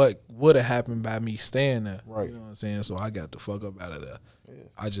there, what would have happened by me staying there? Right. You know what I'm saying? So I got the fuck up out of there. Yeah.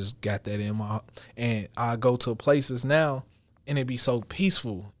 I just got that in my, and I go to places now, and it be so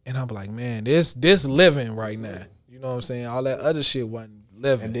peaceful. And I'm like, man, this living right now. You know what I'm saying? All that other shit wasn't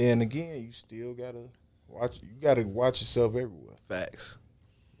living. And then again, you still gotta watch. You gotta watch yourself everywhere. Facts.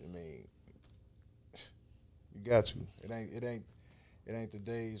 I mean, you got to. It ain't the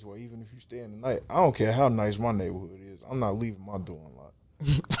days where even if you stay in the night, I don't care how nice my neighborhood is, I'm not leaving my door unlocked.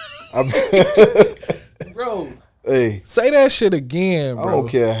 Bro, hey, say that shit again, bro. I don't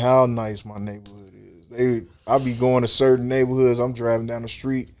care how nice my neighborhood is. I be going to certain neighborhoods. I'm driving down the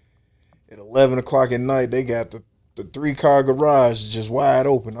street at 11 o'clock at night. They got the 3-car garage just wide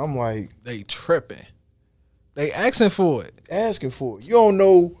open. I'm like, they tripping. They asking for it. You don't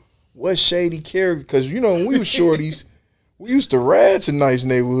know what shady character, because when we was shorties, we used to ride to nice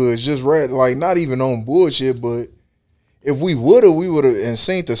neighborhoods, just ride, like not even on bullshit, but if we would have and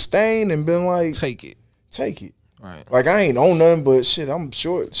seen the stain and been like, take it. Right. Like I ain't on nothing, but shit, I'm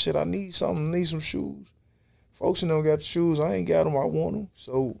short. Shit, I need something. I need some shoes. Folks got the shoes. I ain't got them. I want them.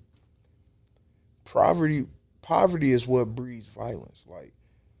 So poverty is what breeds violence. Like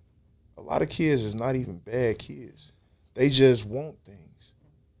a lot of kids is not even bad kids. They just want things.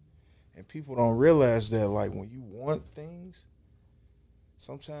 And people don't realize that, like, when you want things,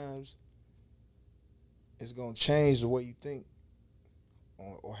 sometimes it's going to change the way you think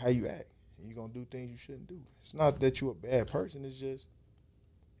or how you act. And you're going to do things you shouldn't do. It's not that you're a bad person. It's just,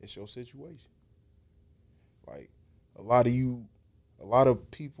 it's your situation. Like, a lot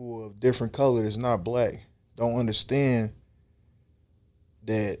of people of different colors, not black, don't understand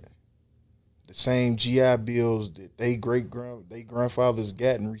that the same GI bills that they grandfathers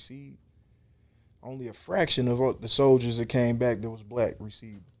got and received, only a fraction of the soldiers that came back that was black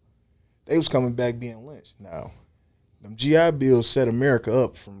received. They was coming back being lynched. Now, them GI bills set America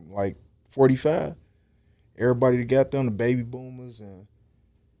up from like 45. Everybody that got them, the baby boomers, and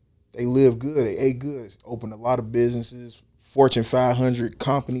they lived good. They ate good. Opened a lot of businesses. Fortune 500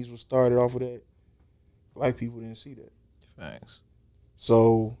 companies were started off of that. Black people didn't see that. Thanks.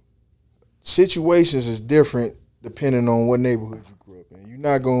 So situations is different depending on what neighborhood you grew up in. You're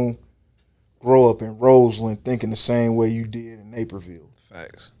not going to grow up in Roseland thinking the same way you did in Naperville.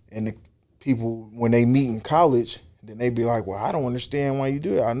 Facts. And the people, when they meet in college, then they be like, well, I don't understand why you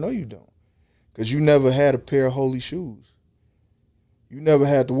do it. I know you don't. Because you never had a pair of holy shoes. You never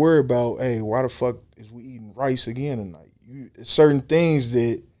had to worry about, hey, why the fuck is we eating rice again tonight? Certain things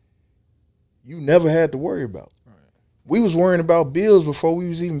that you never had to worry about. Right. We was worrying about bills before we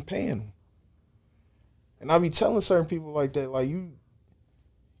was even paying them. And I be telling certain people like that, like you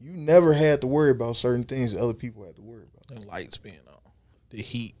never had to worry about certain things that other people had to worry about. The lights being on, the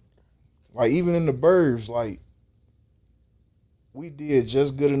heat. Like even in the burbs, like we did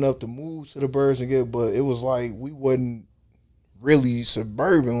just good enough to move to the burbs and get, but it was like we wasn't really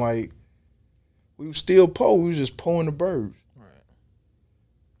suburban. Like we was still poor. We was just poor in the burbs. Right.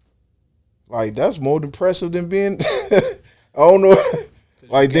 Like that's more depressive than being. I don't know.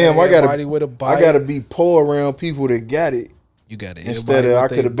 Like damn, I gotta be poor around people that got it. You got it. Instead of I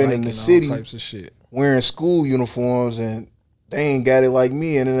could have been in the city types of shit, wearing school uniforms and they ain't got it like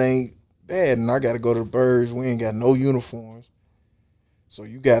me and it ain't bad and I gotta go to the burbs. We ain't got no uniforms. So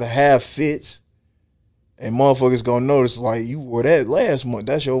you gotta have fits and motherfuckers gonna notice like you wore that last month.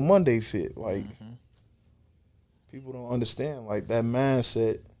 That's your Monday fit. Like people don't understand like that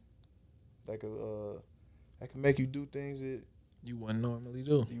mindset that can make you do things that you wouldn't normally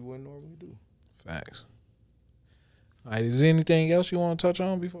do. Facts. All right, is there anything else you want to touch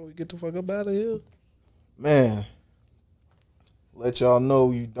on before we get the fuck up out of here? Man, let y'all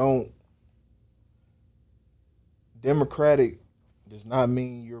know you don't. Democratic does not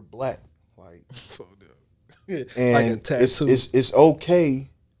mean you're black. Like, and like a tattoo. It's okay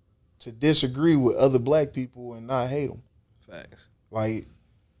to disagree with other black people and not hate them. Facts. Like,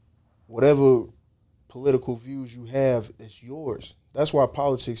 whatever political views you have, it's yours. That's why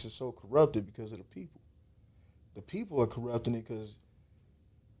politics is so corrupted, because of the people. The people are corrupting it because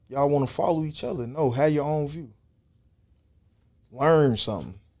y'all want to follow each other. No, have your own view. Learn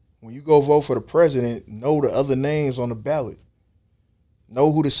something. When you go vote for the president, know the other names on the ballot.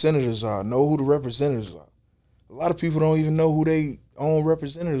 Know who the senators are. Know who the representatives are. A lot of people don't even know who they own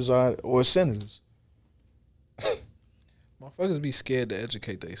representatives are or senators. Motherfuckers be scared to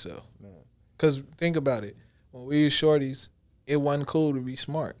educate themselves. Because think about it. When we were shorties, it wasn't cool to be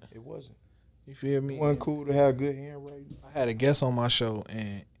smart. It wasn't. You feel me? It wasn't cool to have good handwriting. I had a guest on my show,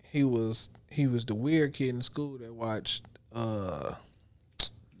 and he was the weird kid in school that watched like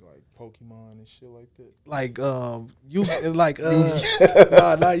Pokemon and shit like that. Like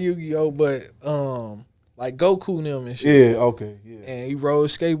not Yu-Gi-Oh, but like Goku and them and shit. Yeah, okay, yeah. And he rode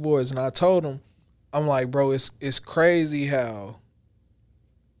skateboards, and I told him, I'm like, bro, it's crazy how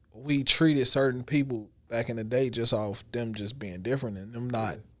we treated certain people back in the day just off them just being different and them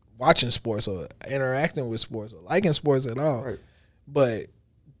not watching sports or interacting with sports or liking sports at all. Right. But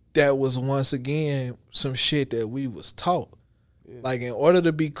that was once again some shit that we was taught. Yeah. Like, in order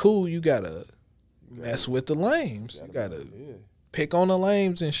to be cool, you gotta mess with the lames. You gotta pick on the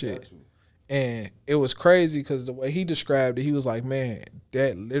lames and shit. And it was crazy because the way he described it, he was like, man,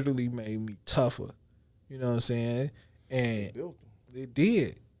 that literally made me tougher. You know what I'm saying? And it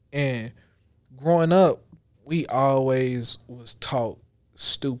did. And growing up, we always was taught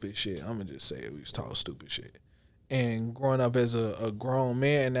stupid shit. I'm going to just say it. We was taught stupid shit. And growing up as a grown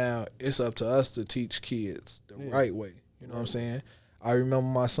man now, it's up to us to teach kids the right way. You know what I'm saying? I remember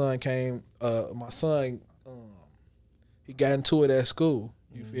my son he got into it at school.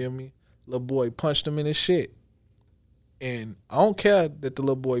 You feel me? Little boy punched him in his shit. And I don't care that the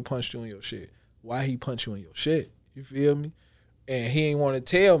little boy punched you in your shit. Why he punched you in your shit? You feel me? And he ain't want to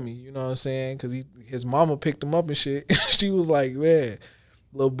tell me, you know what I'm saying? Because his mama picked him up and shit. She was like, man,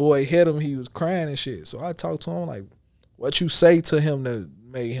 little boy hit him. He was crying and shit. So I talked to him like, what you say to him that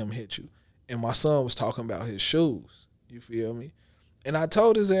made him hit you? And my son was talking about his shoes. You feel me? And I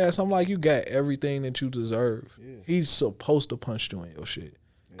told his ass, I'm like, you got everything that you deserve. Yeah. He's supposed to punch you in your shit.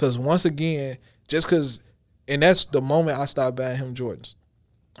 Because once again, just because, and that's the moment I stopped buying him Jordans.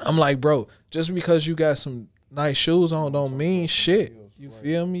 I'm like, bro, just because you got some nice shoes on don't mean shit. You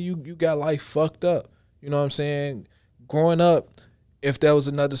feel me? You got life fucked up. You know what I'm saying? Growing up, if there was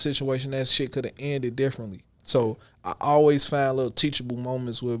another situation, that shit could have ended differently. So I always find little teachable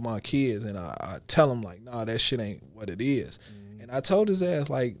moments with my kids, and I tell them, like, nah, that shit ain't what it is. Mm-hmm. And I told his ass,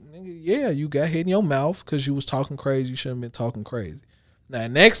 like, nigga, yeah, you got hit in your mouth because you was talking crazy. You shouldn't have been talking crazy. Now,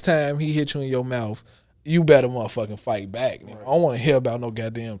 next time he hit you in your mouth, you better motherfucking fight back. Nigga. Right. I don't want to hear about no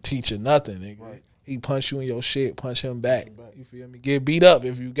goddamn teacher nothing, nigga. Right. He punch you in your shit, punch him back. You feel me? Get beat up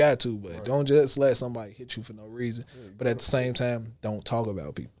if you got to, but don't just let somebody hit you for no reason. Yeah, but at the same time, don't talk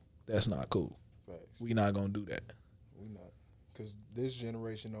about people. That's not cool. Facts. We not going to do that. We not. Because this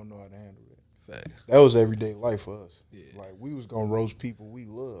generation don't know how to handle that. Facts. That was everyday life for us. Yeah. Like, we was going to roast people we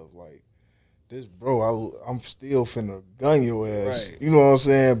love. Like, this, bro, I'm still finna gun your ass. Right. You know what I'm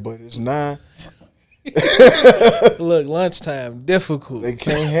saying? But it's not. Look, lunchtime, difficult. They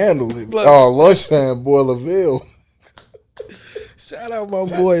can't handle it. Lunchtime, boy, LaVille. Shout out my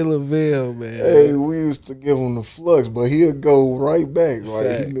boy LaVille, man. Hey, we used to give him the flux, but he'll go right back.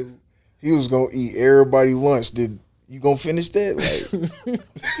 Like, he knew he was gonna eat everybody lunch. Did you gonna finish that?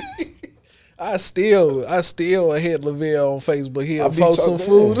 Like, I still hit LaVille on Facebook. He'll post some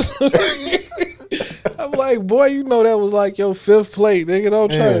food. I'm like, boy, you know that was like your fifth plate, nigga. Don't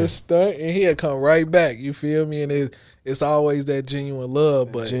try to stunt, and he'll come right back. You feel me? And it's always that genuine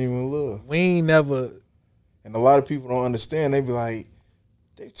love, we ain't never. And a lot of people don't understand. They be like,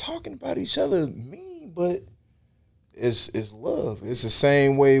 they talking about each other mean, but it's love. It's the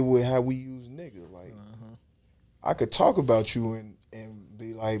same way with how we use nigga. Like, I could talk about you and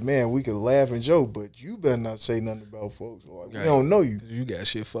be like, man, we could laugh and joke, but you better not say nothing about folks. Like, we don't know you. You got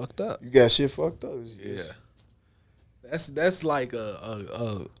shit fucked up. That's like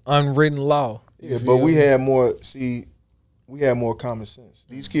a unwritten law. Yeah, but we had more common sense.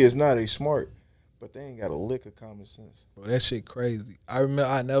 These kids now, they smart, but they ain't got a lick of common sense. Bro, that shit crazy. I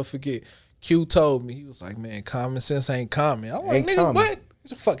never forget, Q told me, he was like, man, common sense ain't common. I'm like, nigga, what? Get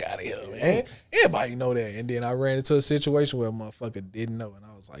the fuck out of here, man. Everybody know that. And then I ran into a situation where a motherfucker didn't know, and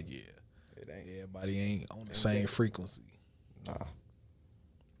I was like, yeah, everybody ain't on the same frequency. Nah.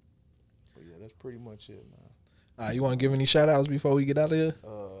 But yeah, that's pretty much it, man. You want to give any shout outs before we get out of here?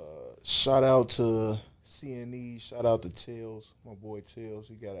 Shout out to CNE. Shout out to Tails, my boy Tails.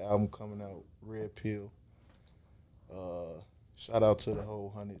 He got an album coming out, Red Pill. Shout out to the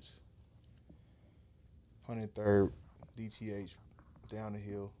whole 103rd DTH down the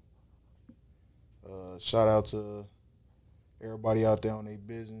hill. Shout out to everybody out there on their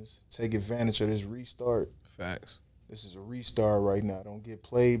business. Take advantage of this restart. Facts. This is a restart right now. Don't get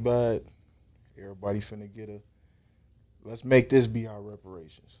played by it. Everybody finna get a. Let's make this be our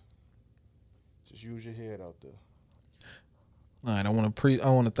reparations. Just use your head out there. All right, I want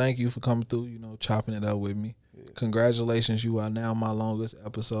to thank you for coming through. You know, chopping it up with me. Yeah. Congratulations, you are now my longest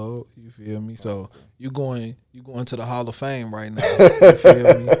episode. You feel me? So you going to the Hall of Fame right now. You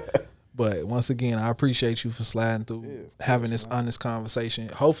feel me? But once again, I appreciate you for sliding through, having this honest conversation.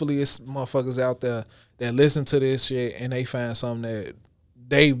 Hopefully, it's motherfuckers out there that listen to this shit and they find something that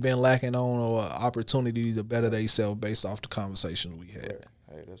they've been lacking on or an opportunity to better themselves based off the conversations we had. Right.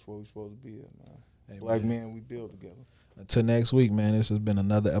 Hey, that's what we're supposed to be at, man. Hey, Black men, we build together. Until next week, man, this has been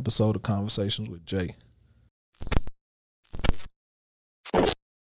another episode of Conversations with Jay.